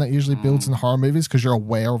tension that usually builds in horror movies, because you're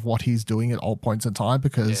aware of what he's doing at all points in time,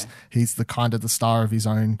 because he's the kind of the star of his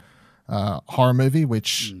own horror movie,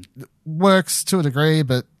 which works to a degree.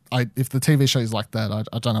 But if the TV show is like that,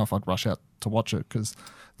 I don't know if I'd rush out to watch it, because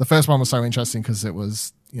the first one was so interesting because it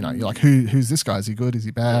was, you know, you're like, who's this guy? Is he good? Is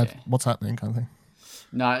he bad? Yeah. What's happening? Kind of thing.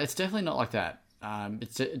 No, it's definitely not like that.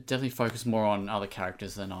 It's definitely focused more on other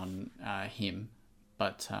characters than on him.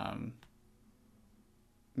 But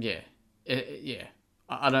yeah.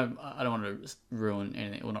 I don't want to ruin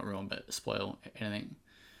anything, well, not ruin, but spoil anything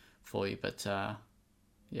for you. But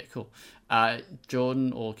yeah, cool.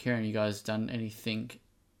 Jordan or Kieran, you guys done anything?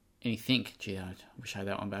 Gee, I wish I had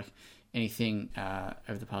that one back. Anything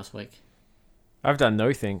over the past week? I've done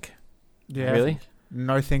no think. Yeah. Really?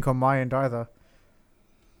 No think on my end either.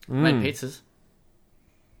 Made pizzas.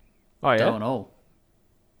 Oh, yeah? Dough and all.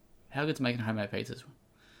 How good's making homemade pizzas?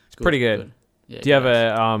 It's pretty good. Yeah, Do you have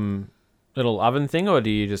a little oven thing, or do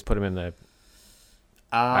you just put them in the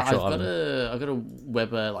actual I've oven? got a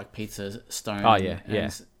Weber like pizza stone. Oh, yeah.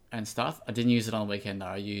 And stuff. I didn't use it on the weekend though.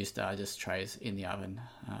 I used just trays in the oven,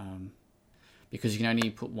 because you can only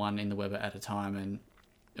put one in the Weber at a time, and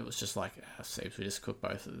it was just like Seeps. We just cooked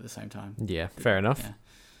both at the same time. Yeah, fair enough.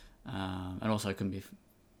 Yeah. And also it couldn't be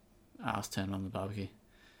asked turned on the barbecue.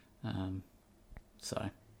 So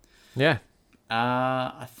Yeah.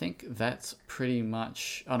 I think that's pretty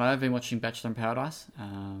much. Oh no, I've been watching Bachelor in Paradise.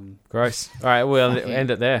 Gross. All right, we'll end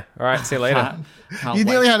it there. All right, see you later. Can't You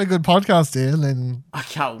wait. nearly had a good podcast here, and then I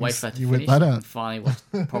can't wait for that to you whip finish that out. and finally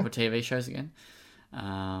watch proper TV shows again.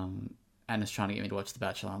 And it's trying to get me to watch The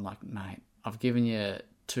Bachelor. I'm like, mate, I've given you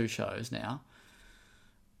 2 shows now.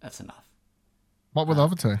 That's enough. what were the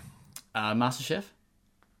other two? MasterChef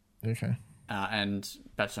Okay. and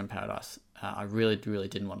Bachelor in Paradise. I really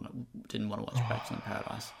didn't want to watch Bachelor in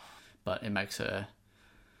Paradise, but it makes her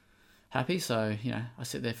happy. So you know, I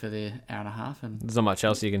sit there for the hour and a half and There's not much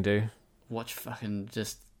else you can do. watch fucking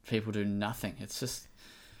just people do nothing. It's just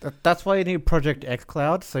That's why you need Project X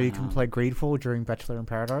Cloud, so you can play Greedfall during Bachelor in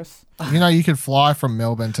Paradise. You know, you could fly from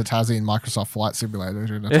Melbourne to Tassie in Microsoft Flight Simulator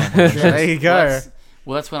during the time. Yeah, there you go.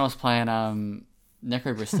 That's when I was playing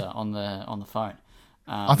Necrobrister on the phone.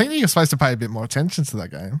 I think that you're supposed to pay a bit more attention to that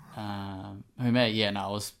game. Who me? Yeah,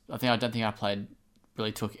 no, I don't think I played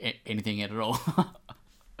really took anything in at all.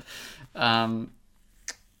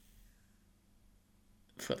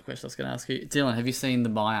 Forgot the question I was going to ask you, Dylan. Have you seen The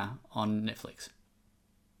Mire on Netflix?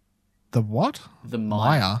 The what? The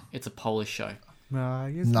Mire. Mire? It's a Polish show.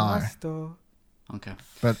 No. Okay.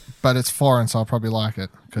 But it's foreign, so I'll probably like it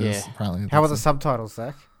because Yeah. apparently. How are the that's subtitles,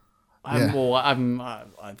 Zach? Yeah.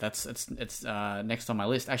 It's next on my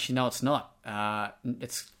list. Actually, no, it's not.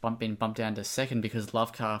 It's been bumped down to second because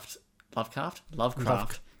Lovecraft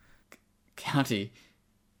County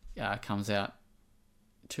comes out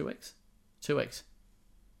 2 weeks. 2 weeks.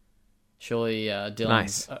 Surely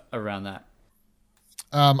Dylan's Nice. Around that.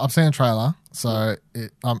 I've seen a trailer, so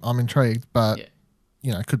I'm intrigued, but Yeah.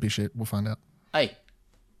 you know, it could be shit. We'll find out. Hey.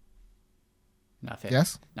 Not fair.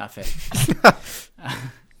 Yes. Not fair.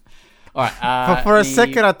 All right. For a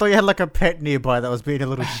second, I thought you had like a pet nearby that was being a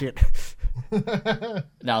little shit. No,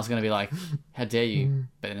 I was going to be like, how dare you?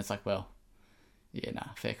 But then it's like, well, yeah,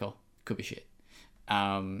 nah, fair call. Could be shit.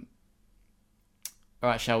 All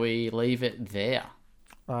right, shall we leave it there?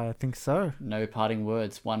 I think so. No parting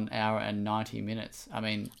words. 1 hour and 90 minutes. I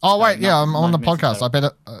mean. Oh no, wait, yeah, I'm on the 90 minutes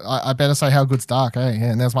podcast. I better say how good's Dark, eh?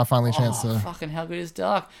 Yeah, and there's my finally chance Oh, to. fucking how good is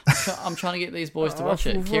Dark? I'm trying to get these boys to watch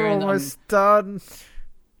it. We're Kieran, almost done.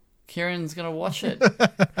 Kieran's gonna watch it.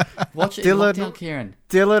 Watch it Dylan- in lockdown, Kieran.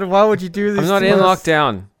 Dylan, why would you do this? I'm not to in us?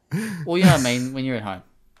 lockdown. Well, you know what I mean. When you're at home.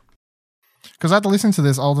 Because I had to listen to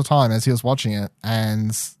this all the time as he was watching it,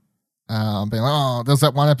 and being like, oh, there's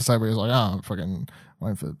that one episode where he was like, oh, I'm fucking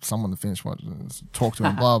waiting for someone to finish watching this, talk to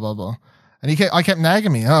him, blah, blah, blah. And I kept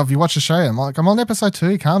nagging me, oh, have you watched the show? I'm like, I'm on episode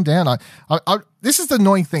 2, calm down. This is the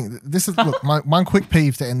annoying thing. This is, look, my one quick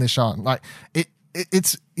peeve to end this show. Like,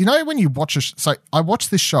 it's, you know, when you watch so I watched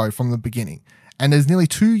this show from the beginning, and there's nearly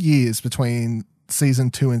 2 years between season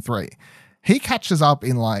 2 and 3. He catches up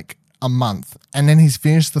in like a month, and then he's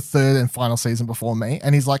finished the 3rd and final season before me,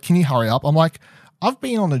 and he's like, can you hurry up? I'm like, I've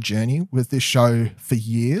been on a journey with this show for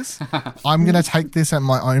years. I'm going to take this at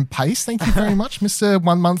my own pace. Thank you very much, Mr.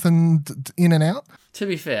 1 month and in and out. To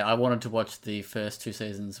be fair, I wanted to watch the first 2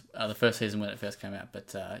 seasons, the first season when it first came out,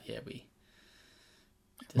 but yeah,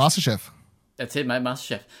 MasterChef. That's it, mate.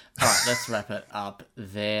 MasterChef. All right, let's wrap it up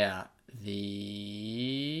there.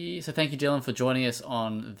 So thank you, Dylan, for joining us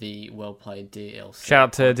on the Well Played DLC. Shout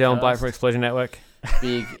out to Dylan podcast. Blight for Explosion Network.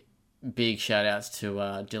 Big shout outs to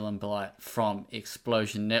Dylan Blight from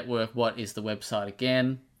Explosion Network. What is the website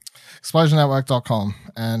again? ExplosionNetwork.com,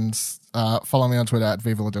 and follow me on Twitter at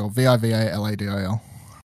Vivaladil, VIVALADIL.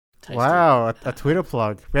 Tasty. Wow, a Twitter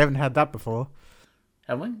plug. We haven't had that before.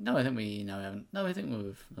 Have we? No, I think we haven't. No, I think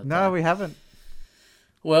we've. No, we haven't.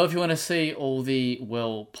 Well, if you want to see all the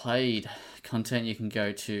well-played content, you can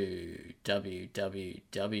go to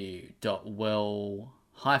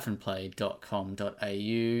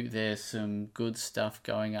www.well-played.com.au. There's some good stuff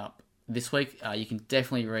going up this week. You can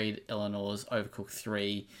definitely read Eleanor's Overcooked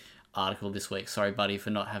 3 article this week. Sorry, buddy,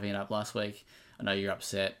 for not having it up last week. I know you're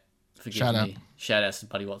upset. Forgive me. Shout outs to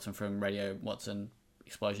Buddy Watson from Radio Watson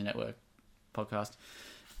Explosion Network podcast.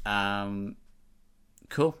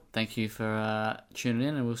 Cool. Thank you for tuning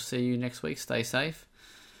in, and we'll see you next week. Stay safe.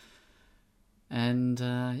 And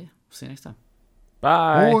we'll see you next time.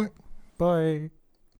 Bye. Bye. Bye.